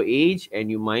use your age and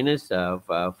you minus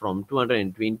from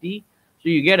 220. So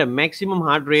you get a maximum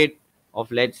heart rate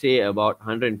of, let's say, about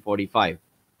 145,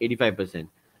 85%.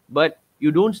 But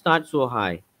you don't start so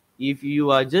high. If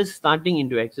you are just starting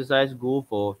into exercise, go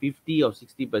for 50 or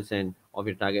 60% of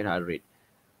your target heart rate.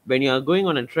 When you are going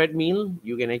on a treadmill,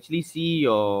 you can actually see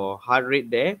your heart rate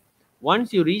there.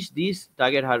 Once you reach this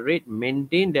target heart rate,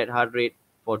 maintain that heart rate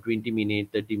for 20 minutes,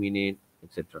 30 minutes,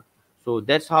 etc. So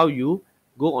that's how you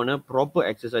go on a proper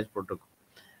exercise protocol.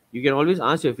 You can always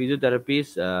ask your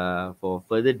physiotherapist for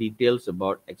further details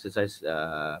about exercise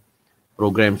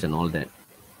programs and all that.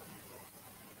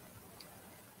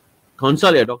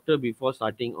 Consult your doctor before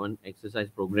starting on exercise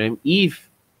program if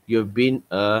you've been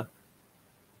a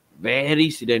very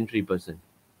sedentary person.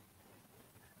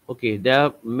 Okay, there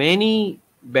are many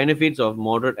benefits of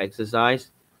moderate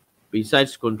exercise.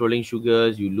 Besides controlling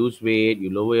sugars, you lose weight,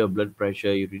 you lower your blood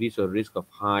pressure, you reduce your risk of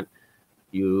heart,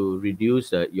 you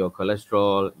reduce your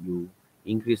cholesterol, you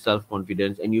increase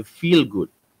self-confidence, and you feel good.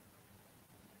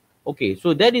 Okay,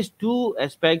 so that is two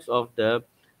aspects of the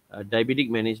diabetic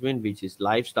management, which is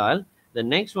lifestyle. The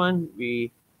next one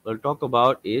we will talk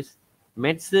about is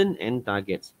medicine and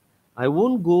targets. I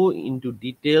won't go into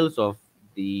details of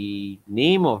the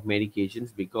name of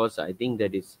medications because I think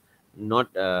that is not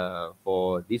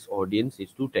for this audience.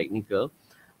 It's too technical.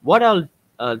 What I'll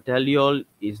tell you all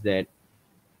is that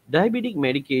diabetic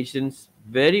medications,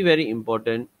 very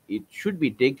important. It should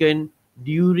be taken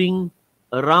during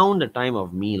around the time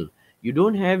of meal. You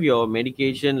don't have your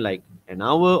medication like an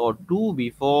hour or two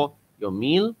before your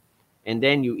meal and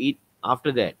then you eat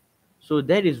after that. So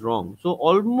that is wrong. So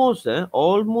almost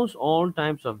all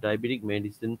types of diabetic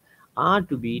medicine are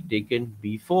to be taken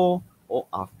before or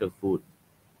after food.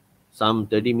 Some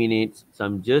 30 minutes,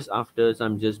 some just after,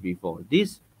 some just before.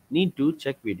 This need to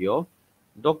check with your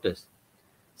doctors.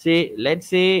 Say, let's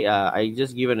say, I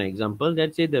just give an example.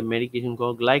 Let's say the medication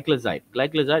called glyclazide.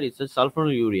 Glyclazide is a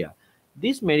sulfonylurea.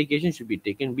 This medication should be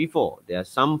taken before. There are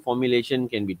some formulation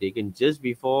can be taken just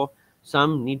before.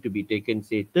 Some need to be taken,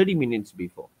 say, 30 minutes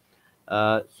before.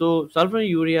 So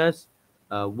sulfonylureas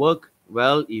work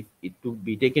well if it to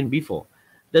be taken before.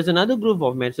 There's another group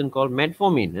of medicine called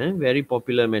metformin, very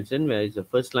popular medicine, where it's a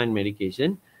first-line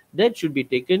medication that should be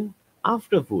taken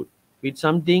after food with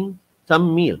some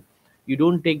meal. You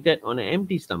don't take that on an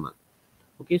empty stomach.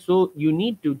 Okay, so you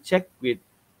need to check with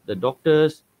the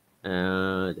doctors,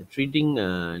 the treating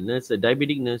nurse, the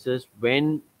diabetic nurses,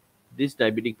 when this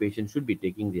diabetic patient should be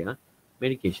taking their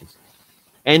medications.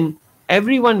 And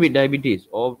everyone with diabetes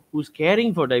or who's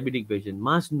caring for diabetic patient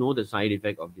must know the side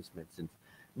effect of these medicines,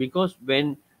 because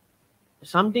when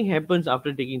something happens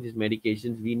after taking these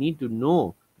medications, we need to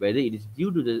know whether it is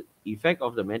due to the effect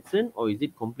of the medicine or is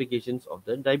it complications of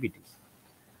the diabetes.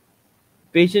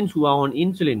 Patients who are on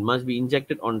insulin must be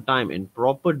injected on time and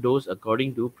proper dose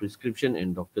according to prescription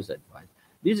and doctor's advice.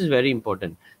 This is very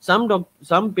important.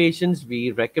 Some patients,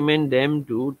 we recommend them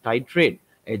to titrate,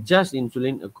 adjust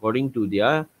insulin according to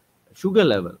their sugar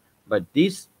level. But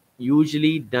this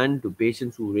usually done to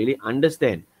patients who really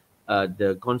understand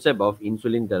the concept of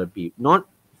insulin therapy, not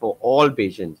for all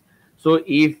patients. So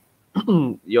if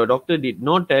your doctor did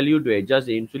not tell you to adjust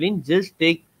the insulin, just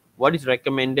take what is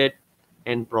recommended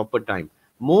and proper time.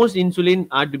 Most insulin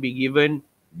are to be given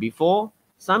before.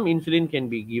 Some insulin can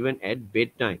be given at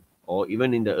bedtime or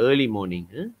even in the early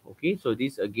morning. Okay, so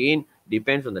this again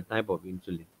depends on the type of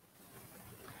insulin.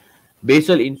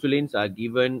 Basal insulins are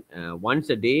given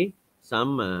once a day.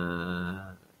 Some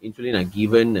insulin are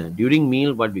given during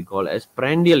meal, what we call as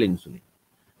prandial insulin.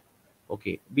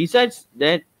 Okay, besides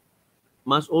that,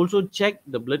 must also check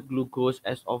the blood glucose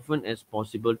as often as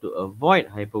possible to avoid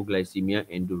hypoglycemia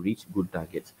and to reach good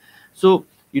targets. So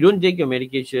you don't take your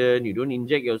medication, you don't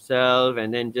inject yourself,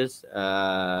 and then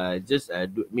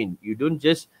you don't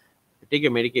just take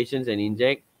your medications and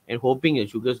inject and hoping your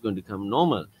sugar is going to come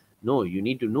normal. No, you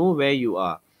need to know where you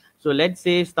are. So let's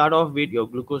say start off with your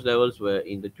glucose levels were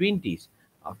in the 20s.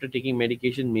 After taking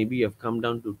medication, maybe you have come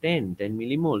down to 10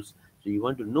 millimoles. So you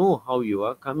want to know how you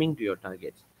are coming to your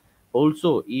targets.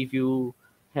 Also, if you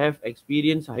have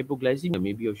experienced hypoglycemia,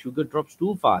 maybe your sugar drops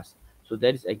too fast. So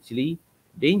that is actually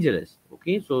dangerous.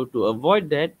 Okay, so to avoid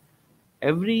that,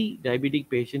 every diabetic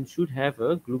patient should have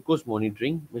a glucose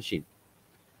monitoring machine.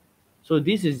 So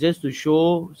this is just to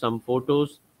show some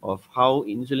photos of how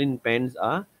insulin pens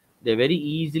are. They're very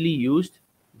easily used.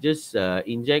 Just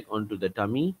inject onto the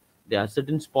tummy. There are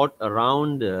certain spots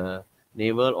around the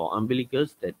navel or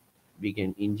umbilicus that we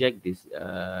can inject this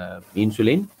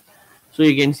insulin. So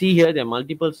you can see here there are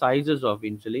multiple sizes of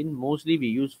insulin. Mostly we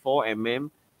use 4 mm,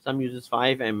 some uses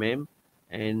 5 mm.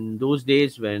 And those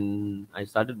days when I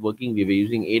started working, we were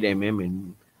using 8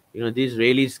 mm, and this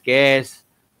really scares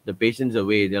the patients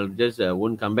away. They'll just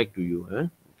won't come back to you. Huh?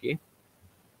 Okay.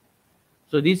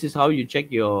 So this is how you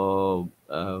check your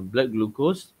blood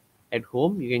glucose at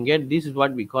home. You can get, this is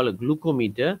what we call a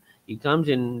glucometer. It comes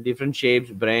in different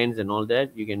shapes, brands, and all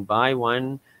that. You can buy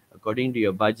one according to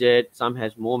your budget. Some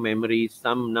has more memory.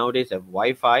 Some nowadays have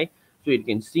Wi-Fi, so it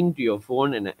can sync to your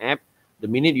phone and an app. The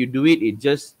minute you do it, it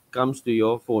just comes to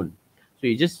your phone. So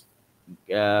you just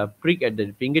prick at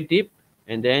the fingertip,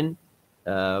 and then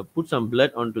put some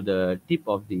blood onto the tip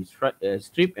of the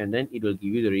strip, and then it will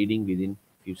give you the reading within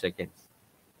few seconds.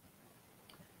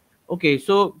 Okay,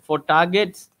 so for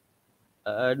targets,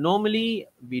 normally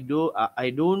we do. I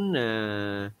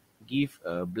don't give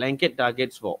blanket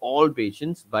targets for all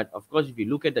patients, but of course, if you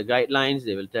look at the guidelines,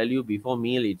 they will tell you before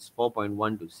meal it's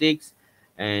 4.1 to 6,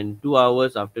 and 2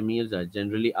 hours after meals are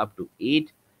generally up to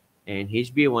 8, and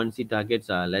HbA1c targets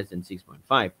are less than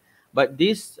 6.5. But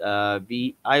this,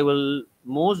 I will,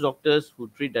 most doctors who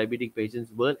treat diabetic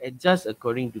patients will adjust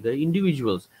according to the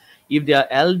individuals. If they are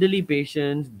elderly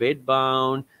patients,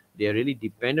 bedbound, they are really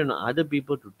dependent on other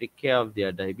people to take care of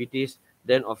their diabetes,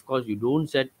 then of course you don't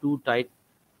set too tight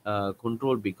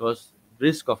control, because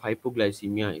risk of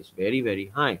hypoglycemia is very, very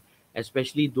high,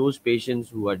 especially those patients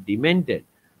who are demented,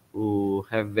 who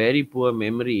have very poor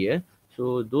memory.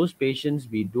 So those patients,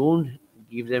 we don't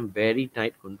give them very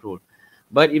tight control.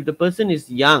 But if the person is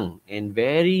young and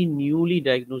very newly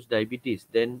diagnosed diabetes,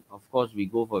 then of course we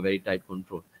go for very tight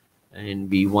control, and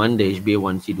we want the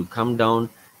HbA1c to come down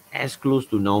as close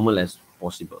to normal as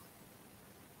possible.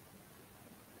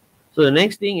 So the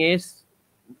next thing is,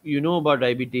 about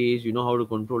diabetes, how to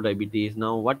control diabetes.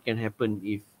 Now, what can happen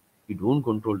if you don't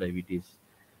control diabetes?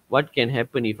 What can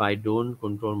happen if I don't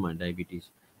control my diabetes?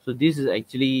 So this is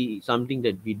actually something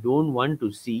that we don't want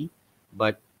to see,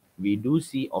 but we do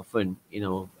see often in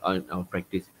our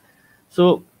practice.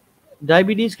 So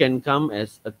diabetes can come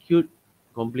as acute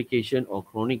complication or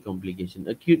chronic complication.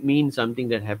 Acute means something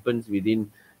that happens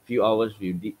within few hours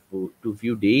to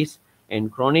few days,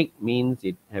 and chronic means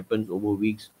it happens over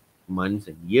weeks, months,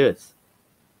 and years.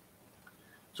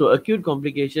 So acute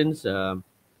complications,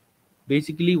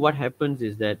 basically what happens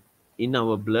is that in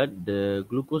our blood the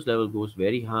glucose level goes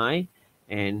very high,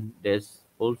 and there's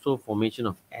also formation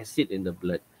of acid in the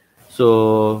blood.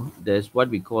 So there's what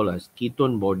we call as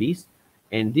ketone bodies,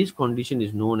 and this condition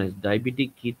is known as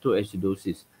diabetic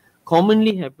ketoacidosis.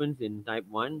 Commonly happens in type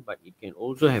 1, but it can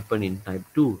also happen in type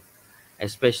 2,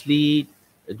 especially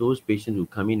those patients who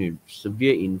come in with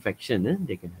severe infection.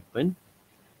 They can happen.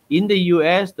 In the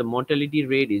US, the mortality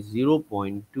rate is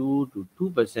 0.2 to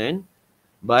 2%,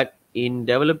 but in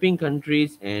developing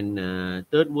countries and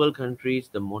third world countries,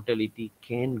 the mortality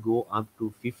can go up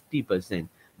to 50%,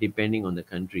 depending on the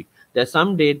country. There's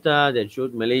some data that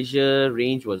showed Malaysia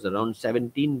range was around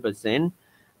 17%,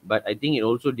 but I think it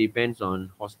also depends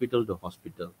on hospital to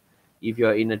hospital. If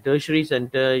you're in a tertiary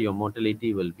center, your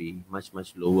mortality will be much,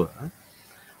 much lower.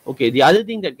 Okay, the other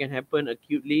thing that can happen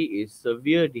acutely is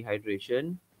severe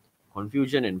dehydration,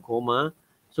 confusion, and coma.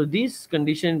 So this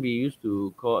condition we used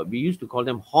to call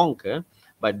them honk,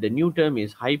 but the new term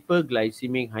is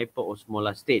hyperglycemic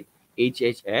hyperosmolar state,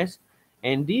 HHS,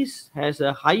 and this has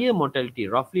a higher mortality,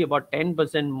 roughly about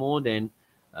 10% more than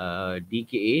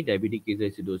DKA, diabetic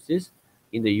ketoacidosis,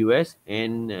 in the US,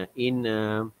 and in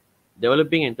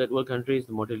developing and third world countries,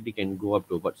 the mortality can go up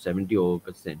to about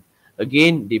 70%.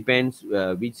 Again, depends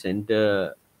which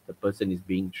center the person is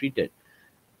being treated.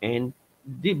 And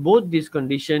both these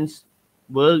conditions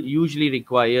will usually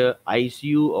require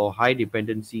ICU or high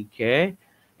dependency care,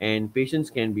 and patients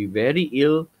can be very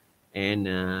ill, and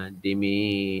they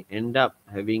may end up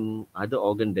having other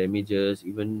organ damages,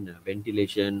 even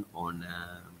ventilation on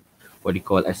what you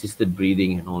call assisted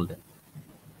breathing and all that.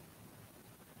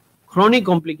 Chronic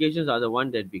complications are the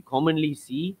one that we commonly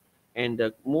see, and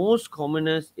the most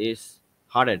commonest is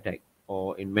heart attack,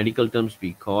 or in medical terms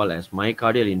we call as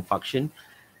myocardial infarction.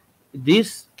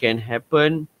 This can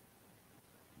happen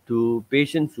to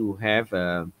patients who have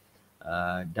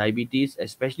diabetes,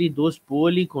 especially those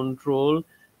poorly controlled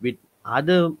with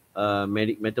other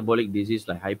metabolic disease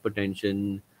like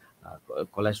hypertension,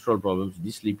 cholesterol problems,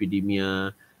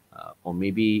 dyslipidemia, or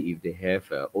maybe if they have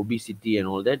obesity and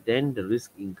all that, then the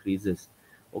risk increases.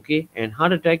 Okay, and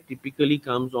heart attack typically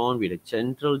comes on with a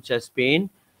central chest pain,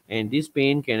 and this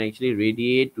pain can actually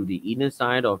radiate to the inner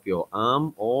side of your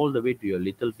arm all the way to your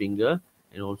little finger,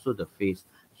 and also the face.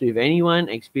 So if anyone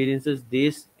experiences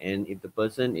this, and if the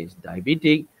person is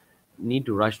diabetic, need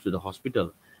to rush to the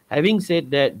hospital. Having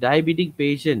said that, diabetic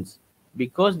patients,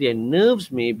 because their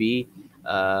nerves may be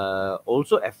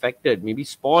also affected, maybe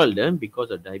spoiled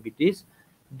because of diabetes,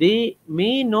 they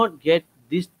may not get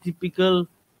this typical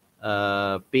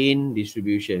pain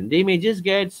distribution. They may just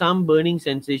get some burning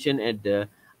sensation at the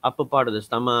upper part of the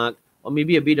stomach, or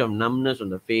maybe a bit of numbness on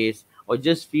the face, or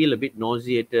just feel a bit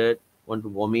nauseated, want to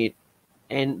vomit,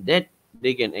 and that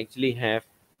they can actually have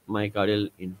myocardial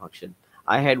infarction.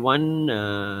 I had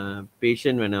one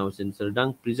patient when I was in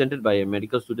Serdang, presented by a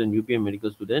medical student, UPM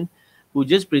medical student, who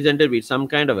just presented with some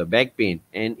kind of a back pain,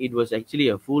 and it was actually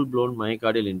a full-blown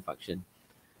myocardial infarction.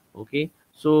 Okay,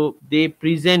 so they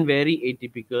present very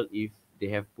atypical if they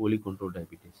have poorly controlled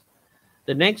diabetes.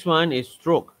 The next one is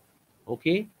stroke.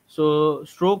 Okay, so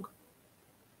stroke,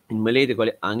 in Malay they call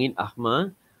it angin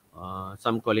ahmar,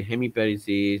 some call it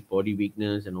hemiparesis, body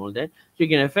weakness and all that. So it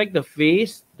can affect the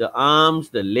face, the arms,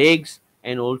 the legs,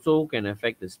 and also can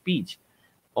affect the speech.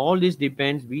 All this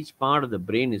depends which part of the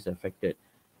brain is affected.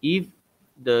 If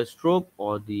the stroke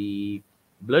or the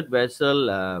blood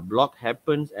vessel block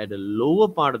happens at the lower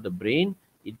part of the brain,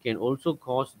 it can also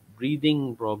cause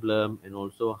breathing problem and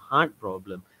also heart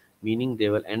problem, meaning they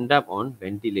will end up on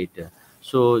ventilator.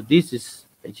 So this is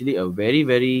actually a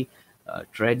very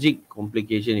tragic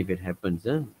complication if it happens.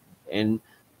 And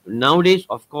nowadays,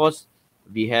 of course,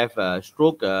 we have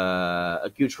stroke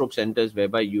acute stroke centers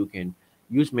whereby you can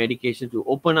use medication to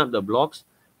open up the blocks.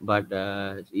 But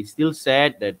it's still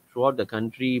sad that throughout the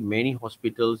country, many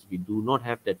hospitals, we do not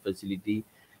have that facility,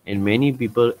 and many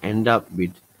people end up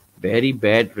with very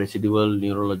bad residual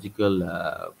neurological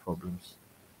problems.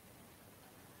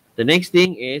 The next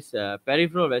thing is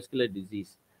peripheral vascular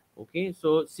disease. Okay,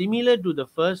 so similar to the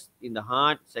first in the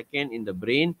heart, second in the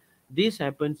brain, this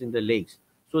happens in the legs.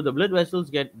 So the blood vessels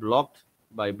get blocked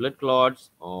by blood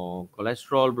clots or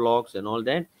cholesterol blocks and all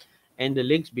that, and the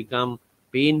legs become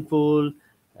painful,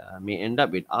 may end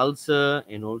up with ulcer,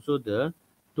 and also the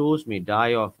toes may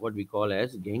die of what we call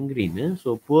as gangrene.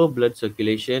 So poor blood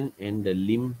circulation and the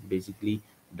limb basically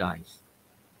dies.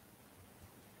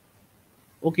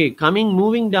 Okay,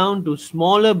 moving down to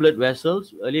smaller blood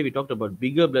vessels. Earlier we talked about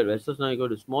bigger blood vessels. Now you go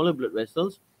to smaller blood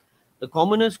vessels. The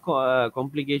commonest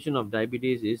complication of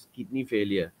diabetes is kidney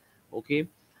failure. Okay,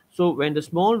 so when the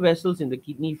small vessels in the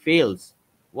kidney fails,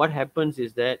 what happens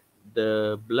is that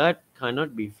the blood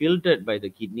cannot be filtered by the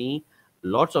kidney.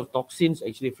 Lots of toxins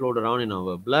actually float around in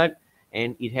our blood,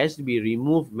 and it has to be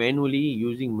removed manually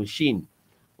using machine.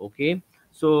 Okay,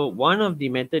 so one of the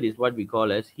method is what we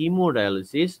call as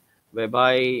hemodialysis,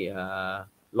 whereby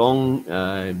long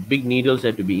big needles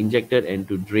have to be injected and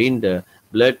to drain the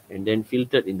blood and then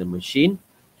filtered in the machine.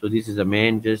 So this is a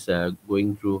man just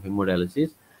going through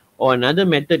hemodialysis. Or another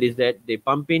method is that they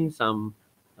pump in some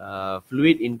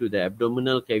fluid into the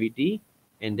abdominal cavity,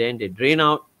 and then they drain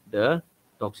out the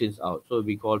toxins out. So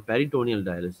we call peritoneal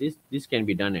dialysis. This can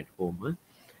be done at home.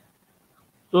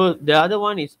 So the other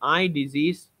one is eye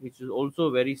disease, which is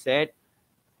also very sad.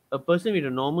 A person with a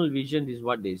normal vision, this is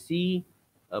what they see.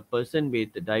 A person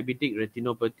with diabetic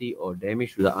retinopathy or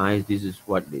damage to the eyes, this is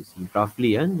what they see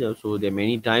roughly. And so there are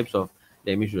many types of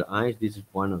damage to the eyes. This is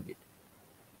one of it.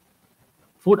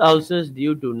 Foot ulcers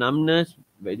due to numbness.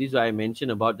 This is why I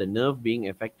mentioned about the nerve being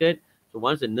affected. So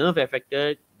once the nerve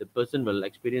affected, the person will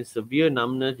experience severe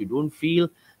numbness. You don't feel.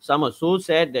 Some are so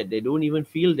sad that they don't even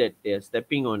feel that they are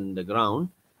stepping on the ground.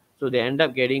 So they end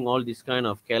up getting all these kind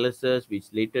of calluses, which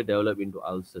later develop into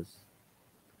ulcers.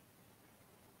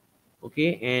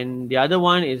 Okay, and the other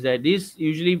one is that this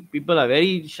usually people are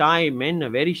very shy, men are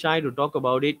very shy to talk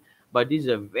about it, but this is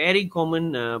a very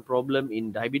common problem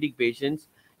in diabetic patients,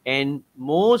 and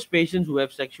most patients who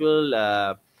have sexual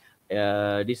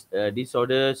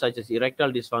disorders such as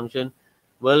erectile dysfunction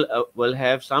will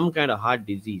have some kind of heart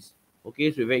disease.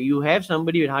 Okay, so when you have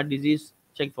somebody with heart disease,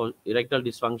 check for erectile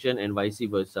dysfunction and vice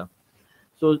versa.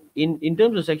 So in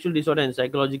terms of sexual disorder and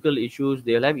psychological issues,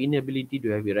 they'll have inability to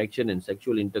have erection and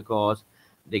sexual intercourse.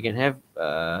 They can have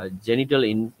genital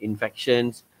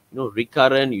infections,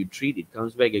 recurrent, you treat, it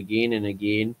comes back again and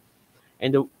again.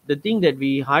 And the thing that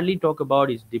we hardly talk about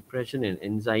is depression and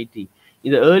anxiety.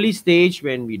 In the early stage,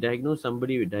 when we diagnose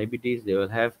somebody with diabetes, they will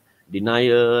have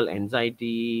denial,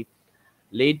 anxiety.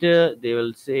 Later, they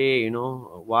will say,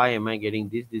 why am I getting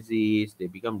this disease? They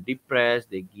become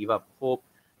depressed, they give up hope,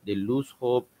 they lose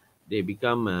hope, they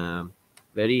become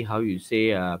very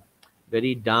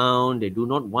down. They do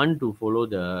not want to follow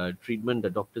the treatment the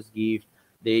doctors give.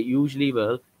 They usually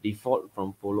will default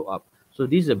from follow-up. So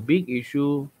this is a big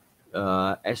issue,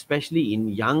 especially in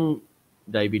young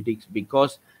diabetics,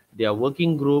 because they are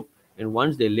working group And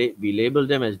once we label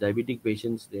them as diabetic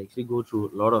patients, they actually go through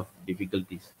a lot of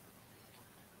difficulties.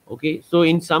 Okay, so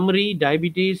in summary,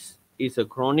 diabetes is a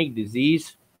chronic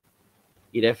disease.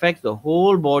 It affects the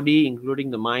whole body,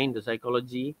 including the mind, the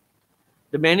psychology.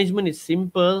 The management is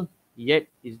simple, yet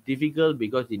is difficult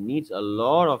because it needs a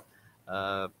lot of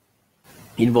uh,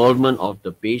 involvement of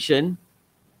the patient.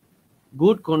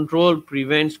 Good control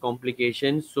prevents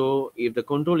complications. So if the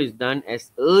control is done as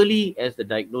early as the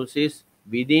diagnosis,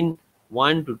 within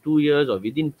 1 to 2 years or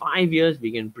within 5 years,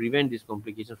 we can prevent these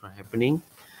complications from happening.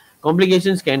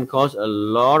 Complications can cause a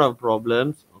lot of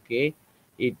problems. Okay,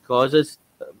 it causes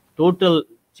total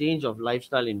change of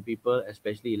lifestyle in people,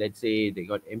 especially let's say they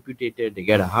got amputated, they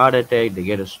get a heart attack, they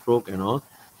get a stroke and all.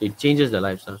 It changes the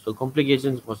lifestyle. So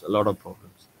complications cause a lot of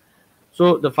problems.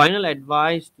 So the final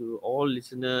advice to all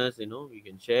listeners, you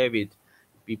can share with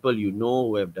people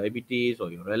who have diabetes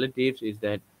or your relatives is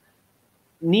that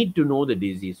need to know the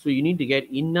disease. So you need to get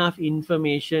enough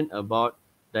information about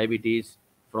diabetes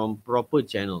from proper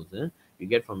channels. You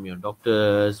get from your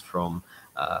doctors, from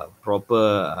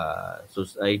proper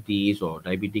societies or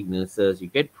diabetic nurses. You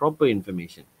get proper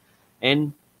information,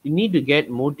 and you need to get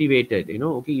motivated.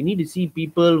 Okay, you need to see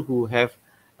people who have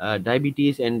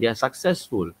diabetes and they are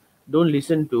successful. Don't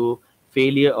listen to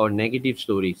failure or negative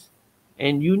stories,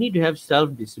 and you need to have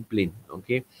self-discipline.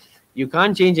 Okay, you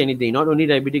can't change anything, not only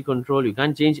diabetic control, you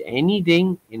can't change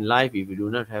anything in life if you do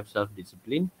not have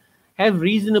self-discipline. Have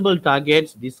reasonable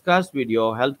targets, discuss with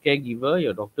your healthcare giver,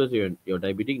 your doctors, your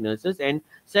diabetic nurses, and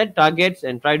set targets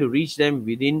and try to reach them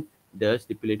within the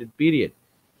stipulated period.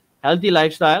 Healthy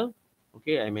lifestyle,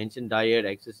 okay, I mentioned diet,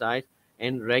 exercise,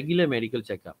 and regular medical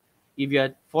checkup. If you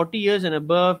are 40 years and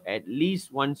above, at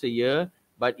least once a year.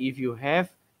 But if you have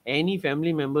any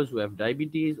family members who have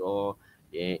diabetes, or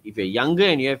if you're younger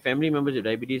and you have family members with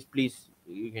diabetes, please,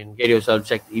 you can get yourself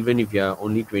checked even if you are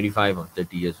only 25 or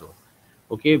 30 years old.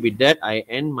 Okay, with that, I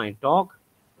end my talk.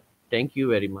 Thank you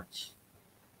very much.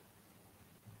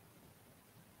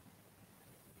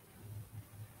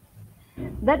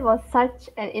 That was such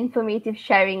an informative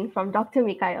sharing from Dr.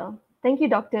 Mikhail. Thank you,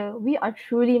 Doctor. We are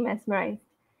truly mesmerized.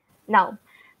 Now,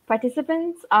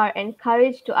 participants are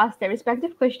encouraged to ask their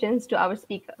respective questions to our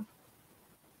speaker.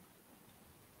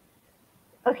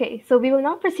 Okay, so we will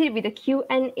now proceed with the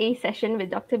Q&A session with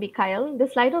Dr. Mikhail. The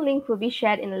Slido link will be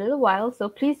shared in a little while, so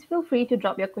please feel free to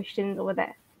drop your questions over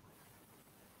there.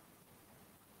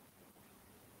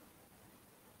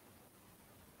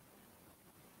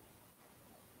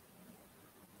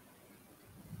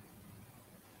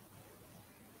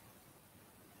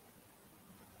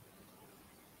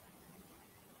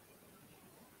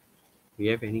 Do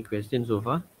you have any questions so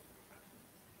far?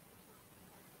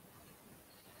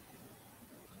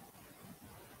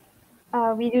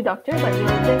 We do, Doctor, but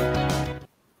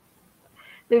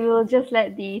we will just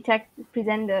let the tech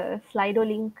present the Slido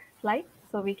link slide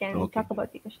so we can Okay. talk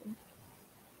about the questions.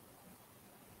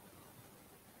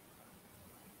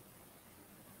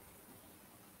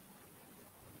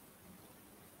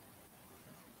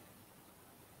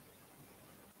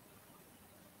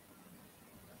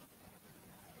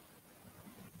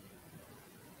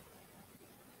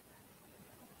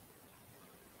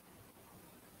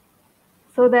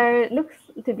 So there looks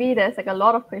to be there's like a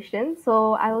lot of questions.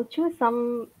 So I will choose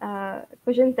some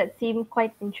questions that seem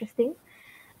quite interesting.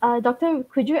 Doctor,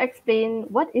 could you explain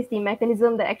what is the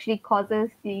mechanism that actually causes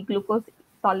the glucose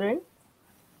tolerance?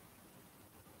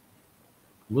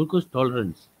 Glucose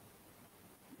tolerance.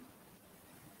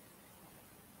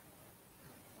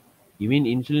 You mean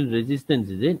insulin resistance,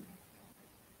 is it?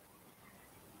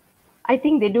 I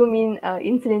think they do mean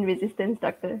insulin resistance,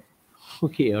 Doctor.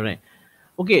 Okay, all right.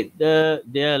 Okay, there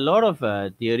are a lot of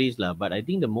theories, lah, but I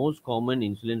think the most common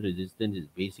insulin resistance is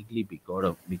basically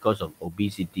because of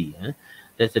obesity.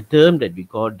 There's a term that we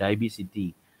call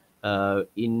diabesity.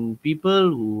 In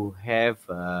people who have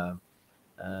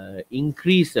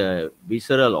increased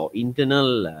visceral or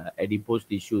internal adipose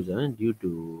tissues due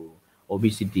to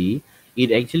obesity,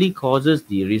 it actually causes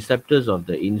the receptors of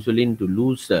the insulin to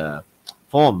lose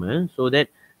form, so that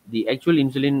the actual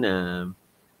insulin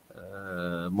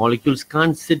molecules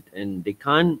can't sit, and they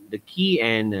can't the key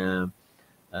and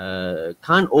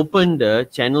can't open the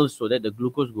channels so that the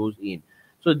glucose goes in.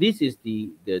 So this is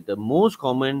the most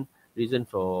common reason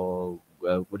for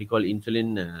what you call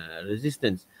insulin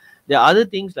resistance. There are other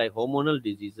things like hormonal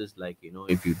diseases, like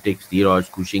if you take steroids,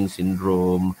 Cushing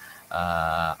syndrome,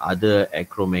 other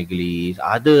acromegalies,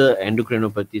 other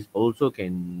endocrinopathies also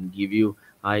can give you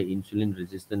high insulin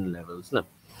resistant levels, lah.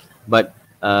 But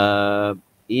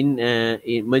in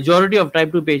majority of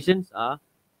type 2 patients are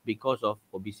because of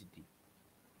obesity.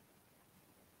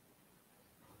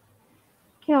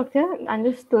 Okay, doctor,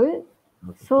 understood.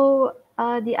 Okay. So,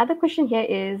 the other question here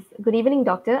is, good evening,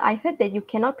 doctor. I heard that you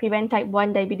cannot prevent type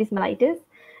 1 diabetes mellitus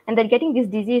and that getting this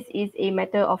disease is a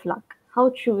matter of luck. How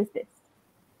true is this?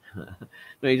 No,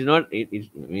 it's not. It's,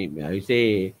 I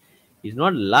say it's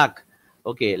not luck.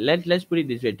 Okay, let's put it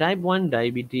this way. Type 1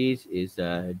 diabetes is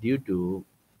due to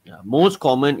most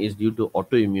common is due to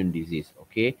autoimmune disease.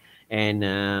 Okay, and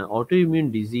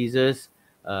autoimmune diseases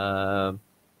uh,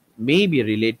 may be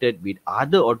related with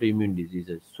other autoimmune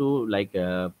diseases. So, like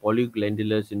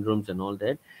polyglandular syndromes and all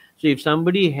that. So, if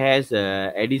somebody has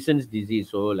Addison's disease,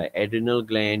 so like adrenal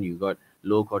gland, you got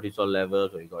low cortisol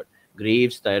levels, or you got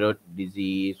Graves' thyroid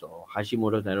disease, or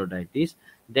Hashimoto thyroiditis,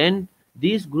 then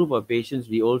this group of patients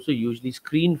we also usually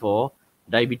screen for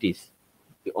diabetes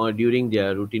or during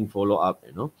their routine follow up.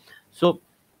 So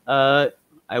uh,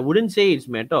 I wouldn't say it's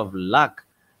matter of luck,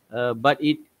 but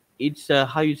it's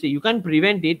how you say, you can't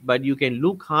prevent it, but you can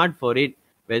look hard for it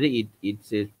whether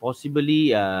it's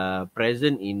possibly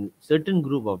present in certain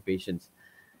group of patients.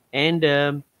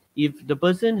 And if the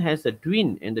person has a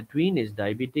twin and the twin is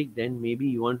diabetic, then maybe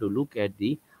you want to look at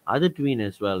the other twin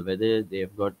as well, whether they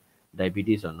have got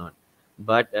diabetes or not.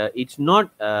 But it's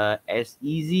not as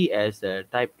easy as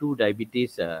type 2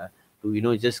 diabetes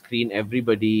to just screen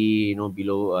everybody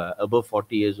below above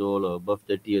 40 years old or above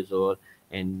 30 years old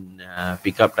and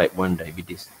pick up type 1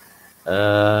 diabetes.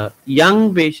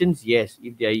 Young patients, yes,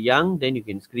 if they are young, then you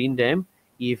can screen them.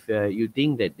 If you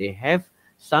think that they have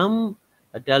some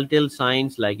telltale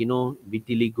signs like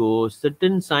vitiligo,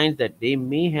 certain signs that they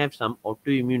may have some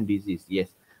autoimmune disease, yes.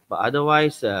 But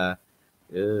otherwise,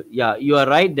 yeah, you are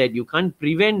right that you can't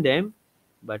prevent them.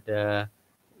 But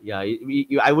yeah,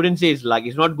 I wouldn't say it's luck.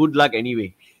 It's not good luck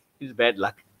anyway. It's bad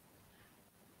luck.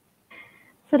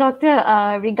 So, doctor,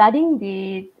 regarding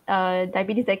the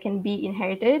diabetes that can be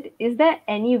inherited, is there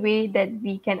any way that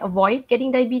we can avoid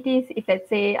getting diabetes if, let's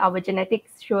say, our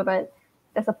genetics show that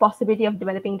there's a possibility of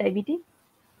developing diabetes?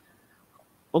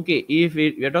 Okay, if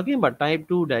we are talking about type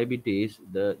 2 diabetes,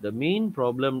 the main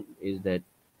problem is that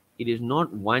it is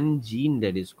not one gene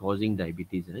that is causing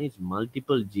diabetes, it's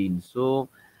multiple genes. So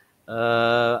there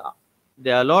are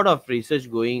a lot of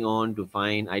research going on to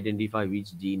identify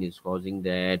which gene is causing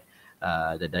that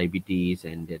the diabetes,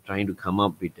 and they're trying to come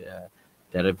up with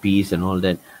therapies and all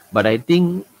that. But I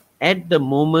think at the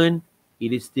moment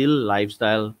it is still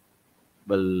lifestyle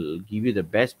will give you the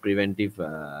best preventive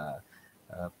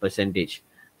percentage.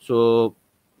 So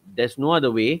there's no other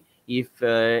way. If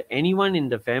anyone in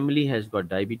the family has got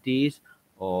diabetes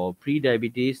or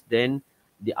pre-diabetes, then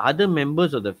the other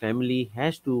members of the family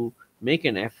has to make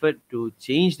an effort to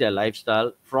change their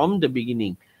lifestyle from the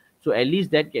beginning. So at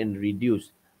least that can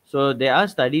reduce. So there are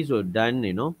studies who have done,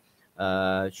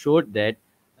 showed that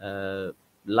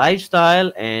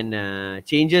lifestyle and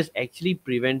changes actually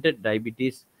prevented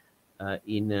diabetes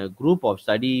in a group of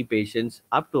study patients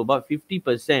up to about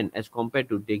 50% as compared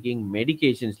to taking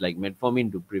medications like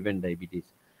metformin to prevent diabetes.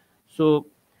 So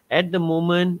at the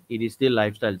moment, it is still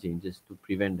lifestyle changes to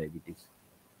prevent diabetes.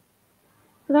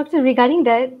 So, doctor, regarding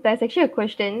that, there's actually a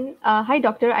question. Hi,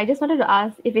 doctor. I just wanted to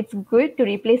ask if it's good to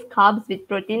replace carbs with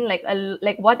protein, like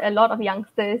what a lot of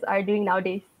youngsters are doing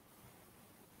nowadays.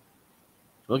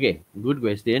 Okay, good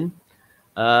question.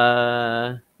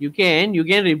 You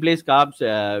can replace carbs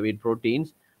with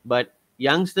proteins, but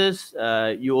youngsters,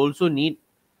 you also need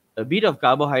a bit of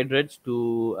carbohydrates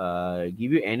to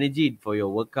give you energy for your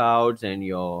workouts and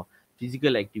your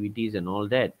physical activities and all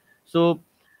that. So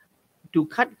to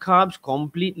cut carbs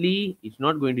completely, it's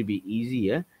not going to be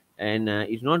easier, and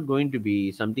it's not going to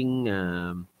be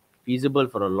something feasible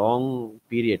for a long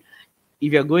period.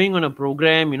 If you're going on a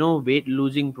program, weight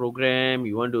losing program,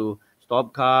 you want to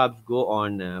stop carbs, go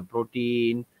on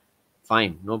protein,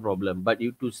 fine, no problem. But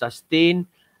you to sustain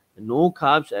no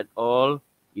carbs at all,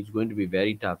 it's going to be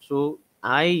very tough. So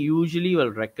I usually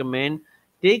will recommend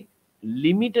take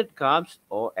limited carbs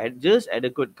or just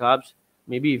adequate carbs.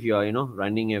 Maybe if you're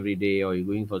running every day or you're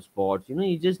going for sports,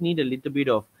 you just need a little bit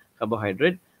of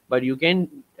carbohydrate, but you can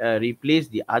replace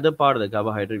the other part of the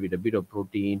carbohydrate with a bit of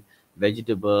protein,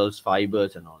 vegetables,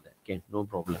 fibers, and all that. Okay, no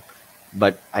problem.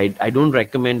 But I don't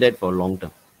recommend that for long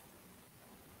term.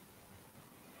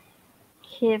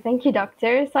 Okay, thank you,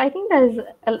 doctor. So I think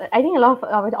I think a lot of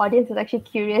our audience is actually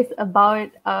curious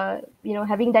about,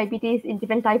 having diabetes in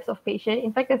different types of patient.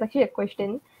 In fact, there's actually a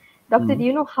question, doctor. Do Mhm.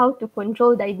 you know how to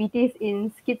control diabetes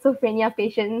in schizophrenia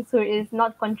patients who is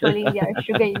not controlling their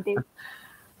sugar intake?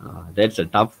 That's a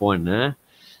tough one, huh?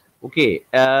 Okay.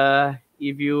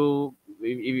 If you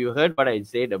heard what I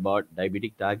said about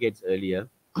diabetic targets earlier,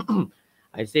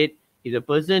 I said If the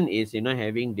person is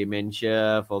having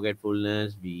dementia,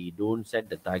 forgetfulness, we don't set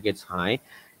the targets high.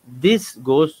 This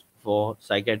goes for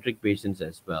psychiatric patients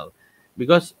as well,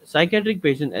 because psychiatric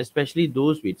patients, especially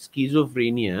those with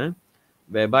schizophrenia,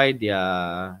 whereby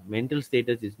their mental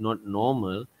status is not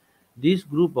normal, this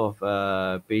group of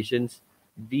patients,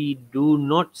 we do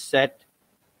not set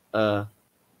a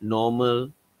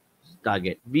normal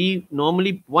target. We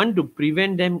normally want to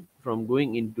prevent them from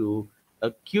going into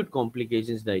acute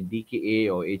complications like DKA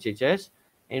or HHS,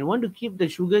 and want to keep the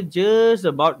sugar just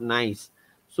about nice.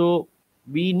 So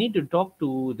we need to talk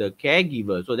to the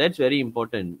caregiver. So that's very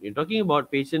important. You're talking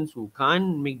about patients who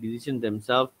can't make decisions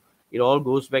themselves. It all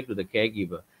goes back to the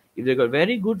caregiver. If they got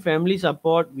very good family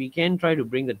support, we can try to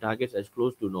bring the targets as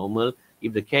close to normal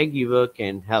if the caregiver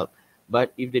can help.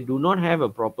 But if they do not have a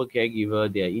proper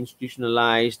caregiver, they are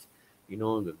institutionalized,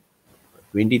 the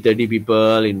 20, 30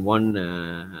 people in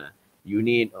one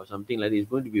unit or something like this, is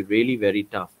going to be really very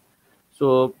tough.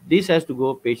 So this has to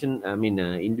go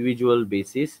individual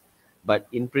basis. But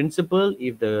in principle,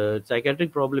 if the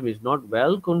psychiatric problem is not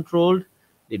well controlled,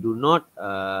 they do not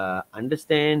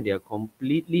understand, they are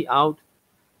completely out,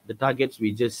 the targets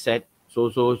we just set so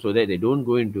that they don't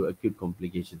go into acute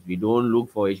complications. We don't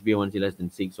look for HbA1c less than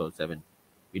 6 or 7.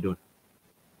 We don't.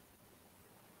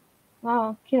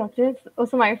 Wow, okay, doctor. It's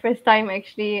also my first time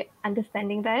actually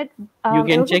understanding that. You And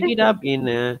can also check this, it up in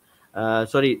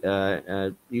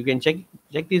you can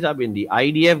check this up in the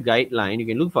IDF guideline. You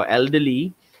can look for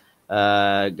elderly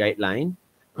guideline.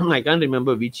 I can't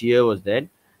remember which year was that.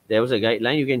 There was a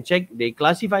guideline. You can check. They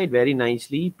classify it very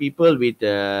nicely. People with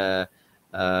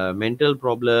mental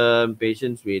problem,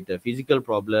 patients with physical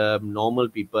problem, normal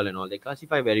people, and all. They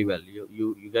classify very well.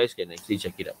 You guys can actually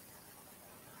check it out.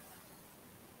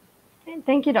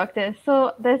 thank you, doctor.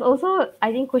 So there's also,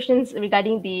 I think, questions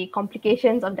regarding the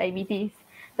complications of diabetes.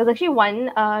 There's actually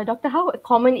one, doctor, how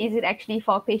common is it actually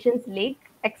for a patient's leg,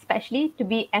 especially, to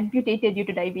be amputated due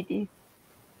to diabetes?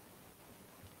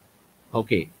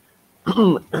 Okay.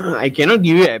 I cannot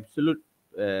give you absolute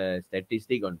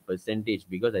statistic on percentage,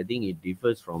 because I think it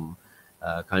differs from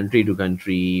country to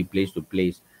country, place to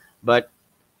place. But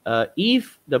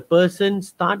if the person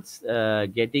starts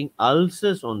getting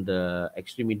ulcers on the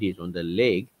extremities, on the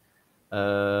leg,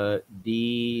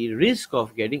 the risk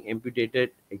of getting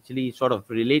amputated actually sort of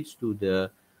relates to the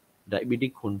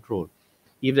diabetic control.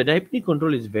 If the diabetic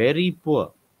control is very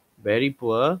poor,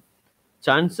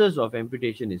 chances of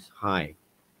amputation is high,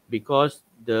 because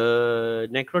the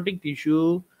necrotic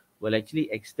tissue will actually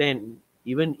extend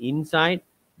even inside,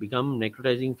 become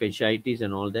necrotizing fasciitis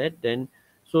and all that. Then,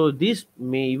 so this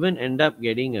may even end up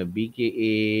getting a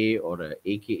BKA or a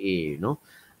AKA.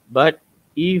 But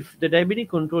if the diabetic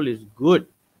control is good,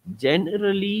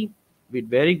 generally with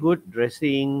very good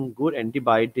dressing, good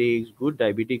antibiotics, good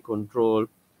diabetic control,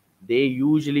 they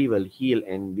usually will heal,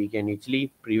 and we can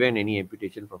actually prevent any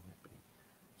amputation from happening.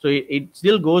 So it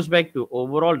still goes back to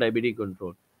overall diabetic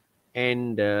control.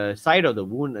 And side of the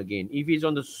wound again. If it's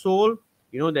on the sole,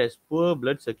 there's poor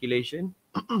blood circulation,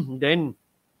 then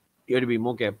you have to be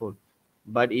more careful.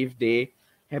 But if they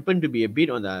happen to be a bit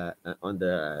on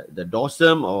the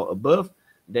dorsum or above,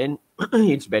 then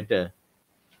it's better.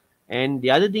 And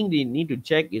the other thing they need to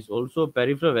check is also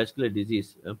peripheral vascular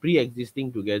disease,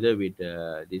 pre-existing together with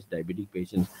these diabetic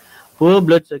patients. Poor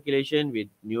blood circulation with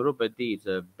neuropathy is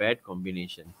a bad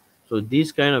combination. So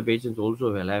these kind of patients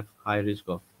also will have high risk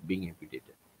of being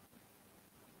amputated.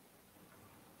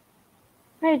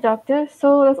 Right, doctor.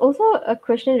 So there's also a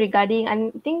question regarding,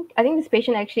 I think this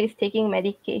patient actually is taking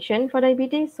medication for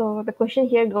diabetes. So the question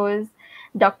here goes,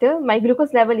 doctor, my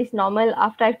glucose level is normal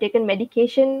after I've taken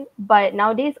medication, but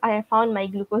nowadays I have found my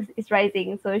glucose is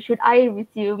rising. So should I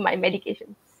resume my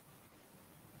medications?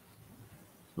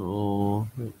 So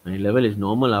my level is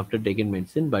normal after taking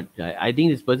medicine, but I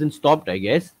think this person stopped, I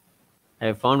guess. I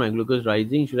have found my glucose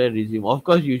rising. Should I resume? Of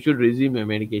course, you should resume your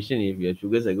medication if your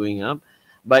sugars are going up.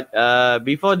 But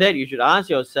before that, you should ask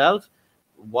yourself,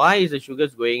 why is the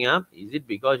sugars going up? Is it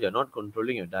because you're not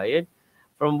controlling your diet?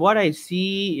 From what I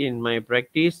see in my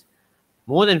practice,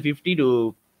 more than 50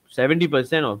 to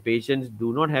 70% of patients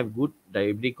do not have good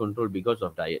diabetic control because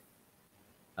of diet.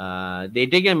 They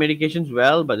take their medications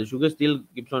well, but the sugar still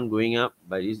keeps on going up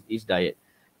by his diet.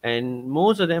 And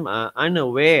most of them are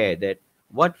unaware that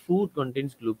what food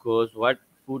contains glucose, what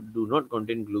food do not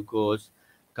contain glucose,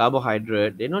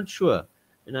 carbohydrate. They're not sure.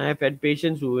 And I have had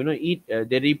patients who eat.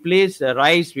 They replace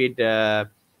rice with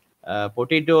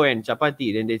potato and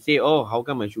chapati. Then they say, "Oh, how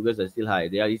come my sugars are still high?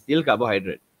 They are still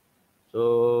carbohydrate."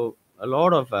 So a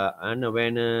lot of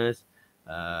unawareness,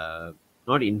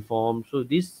 not informed. So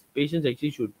these patients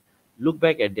actually should look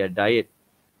back at their diet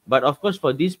But of course,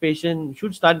 for this patient, you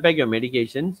should start back your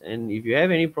medications, and if you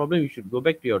have any problem, you should go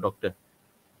back to your doctor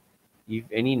if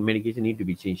any medication need to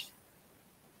be changed.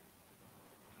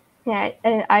 Yeah,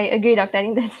 I agree, doctor. I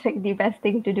think that's like the best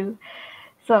thing to do.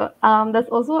 So there's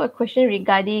also a question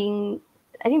regarding,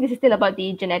 I think this is still about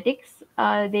the genetics.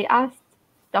 They asked,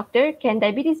 doctor, can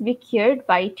diabetes be cured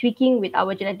by tweaking with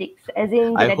our genetics, as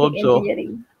in I genetic hope so.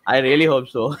 engineering? I really hope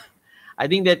so. I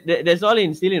think that that's all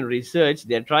still in research.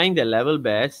 They're trying their level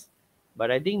best, but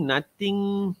I think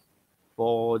nothing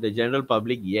for the general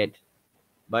public yet.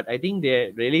 But I think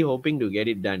they're really hoping to get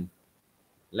it done.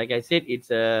 Like I said,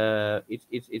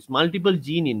 it's multiple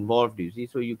gene involved. You see,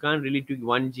 so you can't really tweak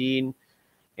one gene,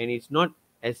 and it's not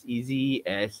as easy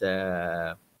as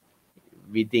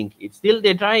we think. It's still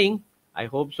they're trying. I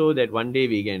hope so that one day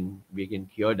we can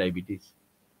cure diabetes.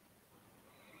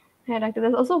 Yeah, doctor.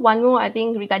 There's also one more, I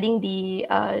think, regarding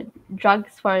the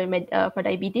drugs for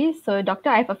diabetes. So, doctor,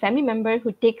 I have a family member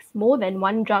who takes more than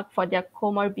one drug for their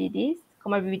comorbidities.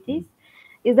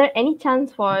 Is there any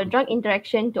chance for drug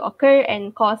interaction to occur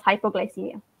and cause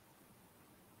hypoglycemia?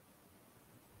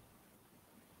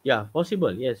 Yeah,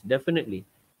 possible. Yes, definitely.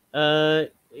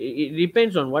 It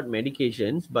depends on what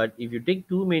medications, but if you take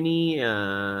too many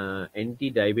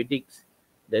anti-diabetics,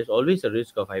 there's always a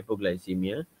risk of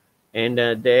hypoglycemia. And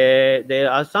there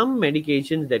are some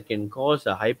medications that can cause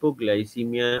a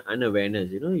hypoglycemia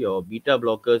unawareness. You know, your beta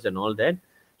blockers and all that.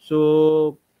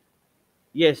 So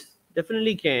yes,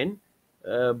 definitely can.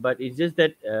 But it's just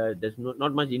that there's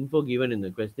not much info given in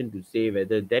the question to say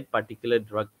whether that particular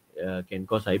drug can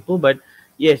cause hypo. But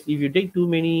yes, if you take too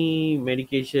many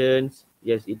medications,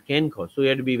 yes, it can cause. So you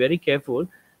have to be very careful.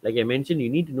 Like I mentioned, you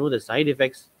need to know the side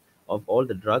effects of all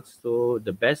the drugs. So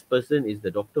the best person is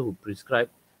the doctor who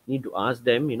prescribed. Need to ask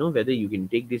them, whether you can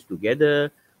take this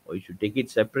together or you should take it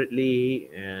separately.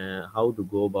 How to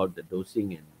go about the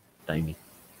dosing and timing.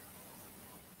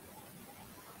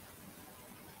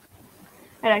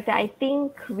 Right, doctor, I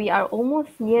think we are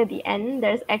almost near the end.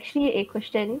 There's actually a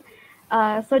question.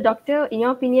 So, doctor, in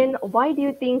your opinion, why do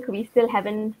you think we still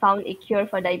haven't found a cure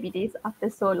for diabetes after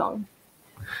so long?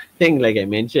 Thing like I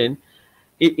mentioned,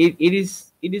 it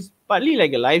is partly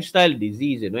like a lifestyle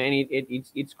disease, and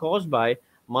it's caused by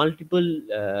multiple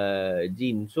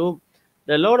genes. So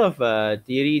there are a lot of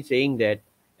theory saying that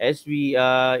as we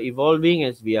are evolving,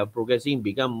 as we are progressing,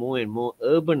 become more and more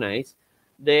urbanized,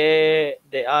 there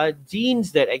are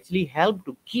genes that actually help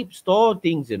to keep store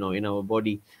things, in our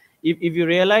body. If you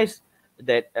realize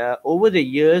that over the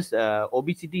years,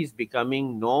 obesity is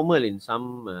becoming normal in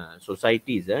some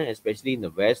societies, especially in the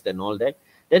West and all that.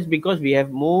 That's because we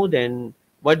have more than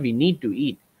what we need to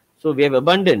eat. So we have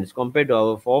abundance compared to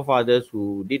our forefathers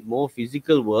who did more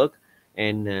physical work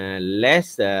and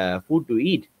less food to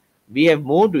eat. We have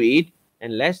more to eat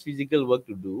and less physical work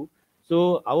to do.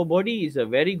 So our body is a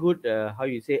very good, how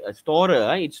you say, a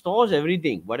storer. It stores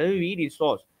everything. Whatever we eat, it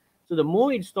stores. So the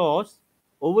more it stores,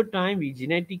 over time we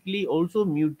genetically also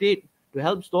mutate to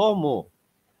help store more.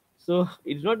 So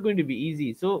it's not going to be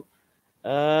easy. So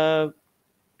uh,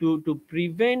 to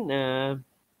prevent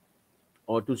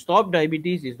or to stop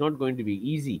diabetes is not going to be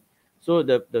easy. So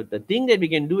the thing that we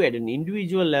can do at an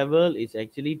individual level is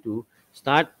actually to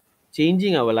start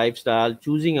changing our lifestyle,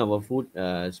 choosing our food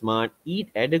smart, eat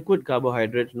adequate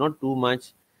carbohydrates, not too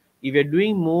much. If you're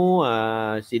doing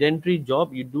more sedentary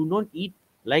job, you do not eat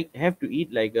like have to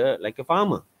eat like a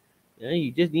farmer. Yeah,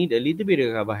 you just need a little bit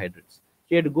of carbohydrates. So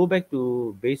you have to go back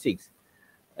to basics.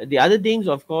 The other things,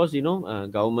 of course,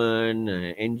 government,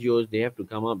 NGOs, they have to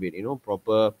come up with,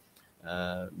 proper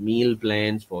meal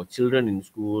plans for children in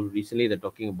school. Recently, they're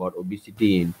talking about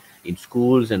obesity in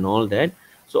schools and all that.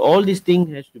 So all these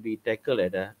things has to be tackled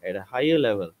at a higher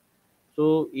level.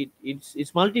 So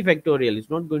it's multifactorial. It's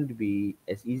not going to be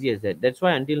as easy as that. That's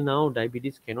why until now,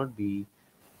 diabetes cannot be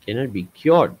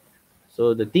cured.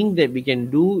 So the thing that we can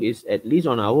do is, at least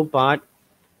on our part,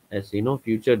 as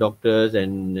future doctors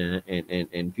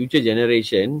and future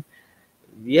generation,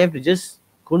 we have to just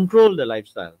control the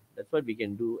lifestyle. That's what we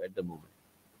can do at the moment.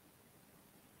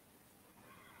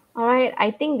 All right,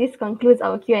 I think this concludes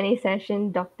our Q&A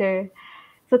session, doctor.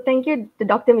 So thank you to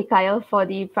Dr. Mikhail for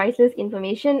the priceless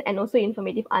information and also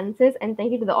informative answers, and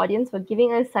thank you to the audience for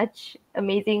giving us such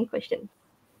amazing questions.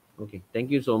 Okay,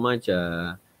 thank you so much,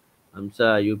 AMSA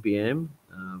UPM,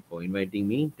 for inviting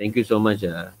me. Thank you so much,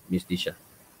 Miss Disha.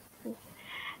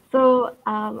 So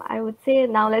I would say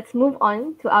now let's move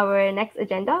on to our next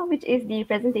agenda, which is the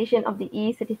presentation of the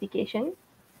e-certification.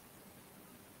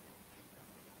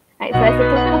 Right, so as a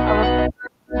token of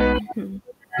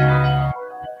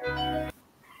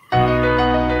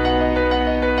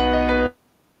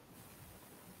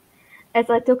our As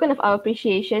a token of our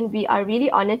appreciation, we are really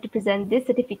honored to present this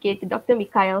certificate to Dr.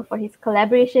 Mikhail for his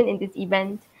collaboration in this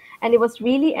event, and it was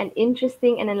really an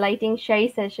interesting and enlightening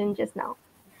sharing session just now.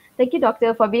 Thank you,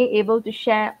 Doctor, for being able to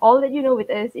share all that you know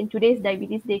with us in today's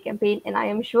Diabetes Day campaign, and I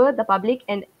am sure the public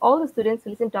and all the students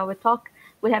who listen to our talk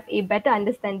will have a better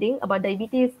understanding about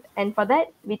diabetes, and for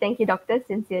that, we thank you, Doctor,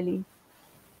 sincerely.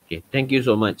 Okay, thank you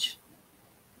so much.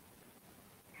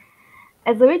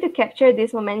 As a way to capture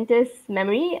this momentous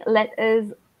memory, let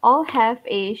us all have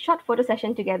a short photo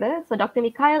session together. So Dr.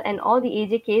 Mikhail and all the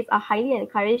AJKs are highly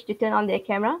encouraged to turn on their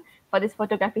camera for this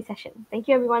photography session. Thank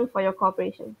you everyone for your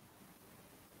cooperation.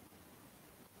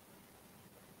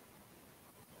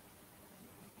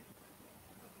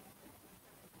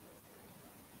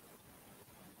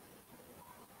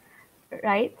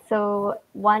 Right, so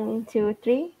 1, 2,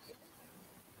 3.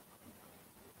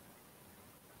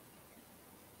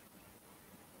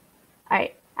 All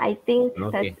right, I think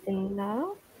Okay. that's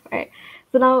enough. All right,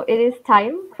 so now it is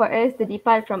time for us to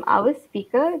depart from our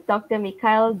speaker, Dr.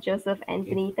 Mikhail Joseph Okay.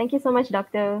 Anthony. Thank you so much,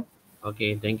 Doctor.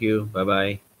 Okay, thank you. Bye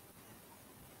bye.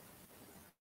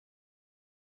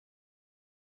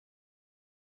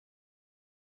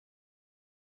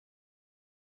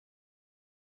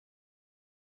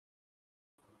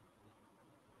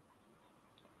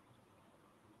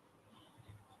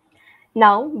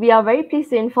 Now, we are very pleased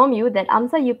to inform you that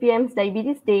AMSA UPM's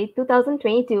Diabetes Day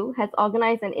 2022 has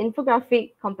organized an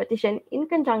infographic competition in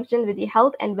conjunction with the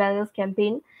Health and Wellness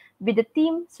campaign with the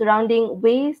theme surrounding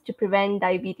ways to prevent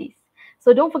diabetes.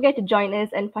 So don't forget to join us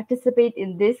and participate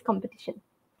in this competition.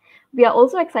 We are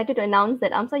also excited to announce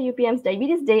that AMSA UPM's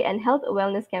Diabetes Day and Health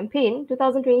Awareness Campaign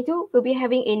 2022 will be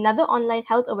having another online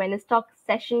health awareness talk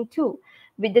session 2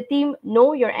 with the theme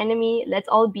Know Your Enemy, Let's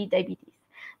All Beat Diabetes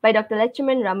by Dr.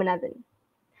 Lechuman Ramanathan.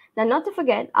 Now, not to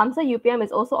forget, AMSA UPM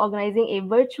is also organizing a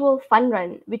virtual fun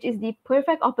run, which is the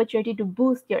perfect opportunity to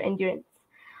boost your endurance.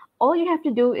 All you have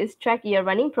to do is track your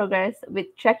running progress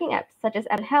with tracking apps such as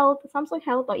Apple Health, Samsung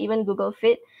Health, or even Google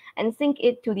Fit, and sync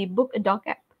it to the Book a Doc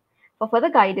app. For further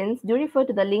guidance, do refer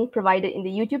to the link provided in the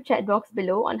YouTube chat box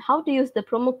below on how to use the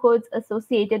promo codes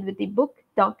associated with the Book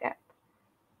Doc app.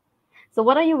 So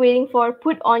what are you waiting for?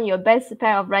 Put on your best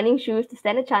pair of running shoes to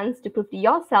stand a chance to prove to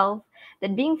yourself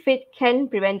that being fit can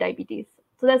prevent diabetes.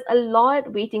 So there's a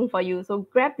lot waiting for you. So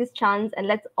grab this chance and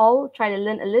let's all try to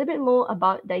learn a little bit more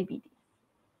about diabetes.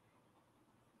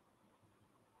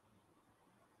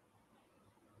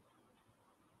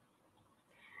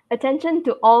 Attention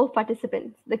to all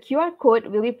participants. The QR code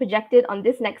will be projected on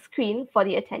this next screen for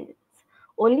the attendance.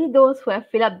 Only those who have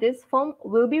filled up this form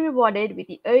will be rewarded with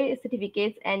the early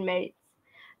certificates and merits.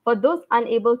 For those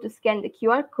unable to scan the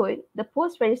QR code, the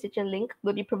post-registration link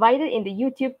will be provided in the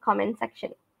YouTube comment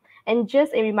section. And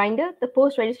just a reminder, the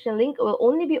post-registration link will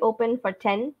only be open for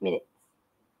 10 minutes.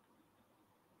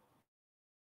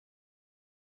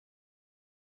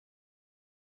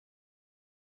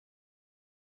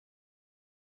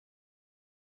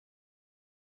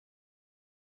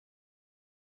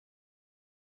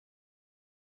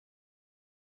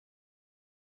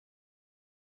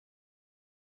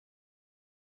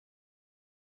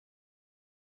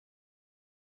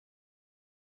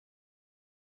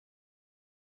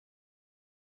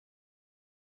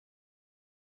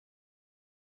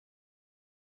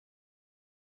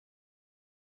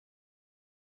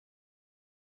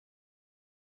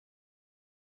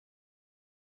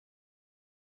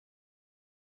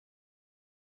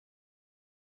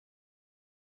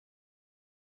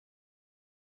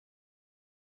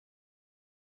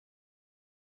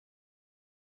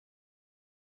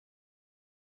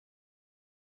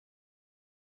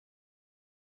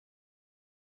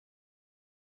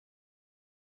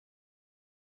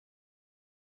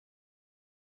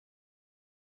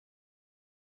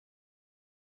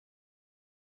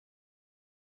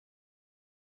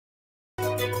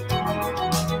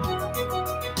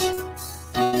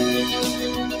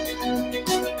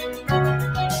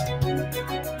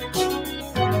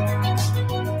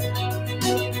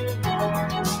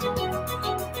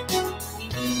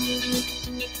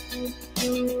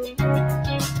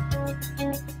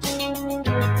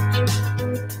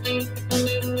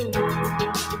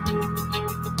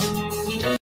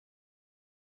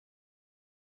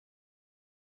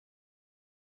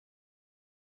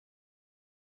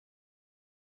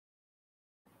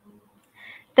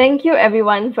 Thank you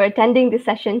everyone for attending this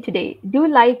session today. Do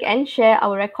like and share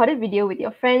our recorded video with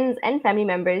your friends and family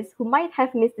members who might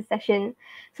have missed the session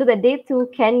so that they too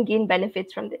can gain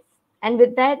benefits from this. And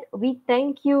with that, we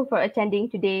thank you for attending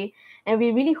today and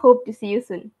we really hope to see you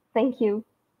soon. Thank you.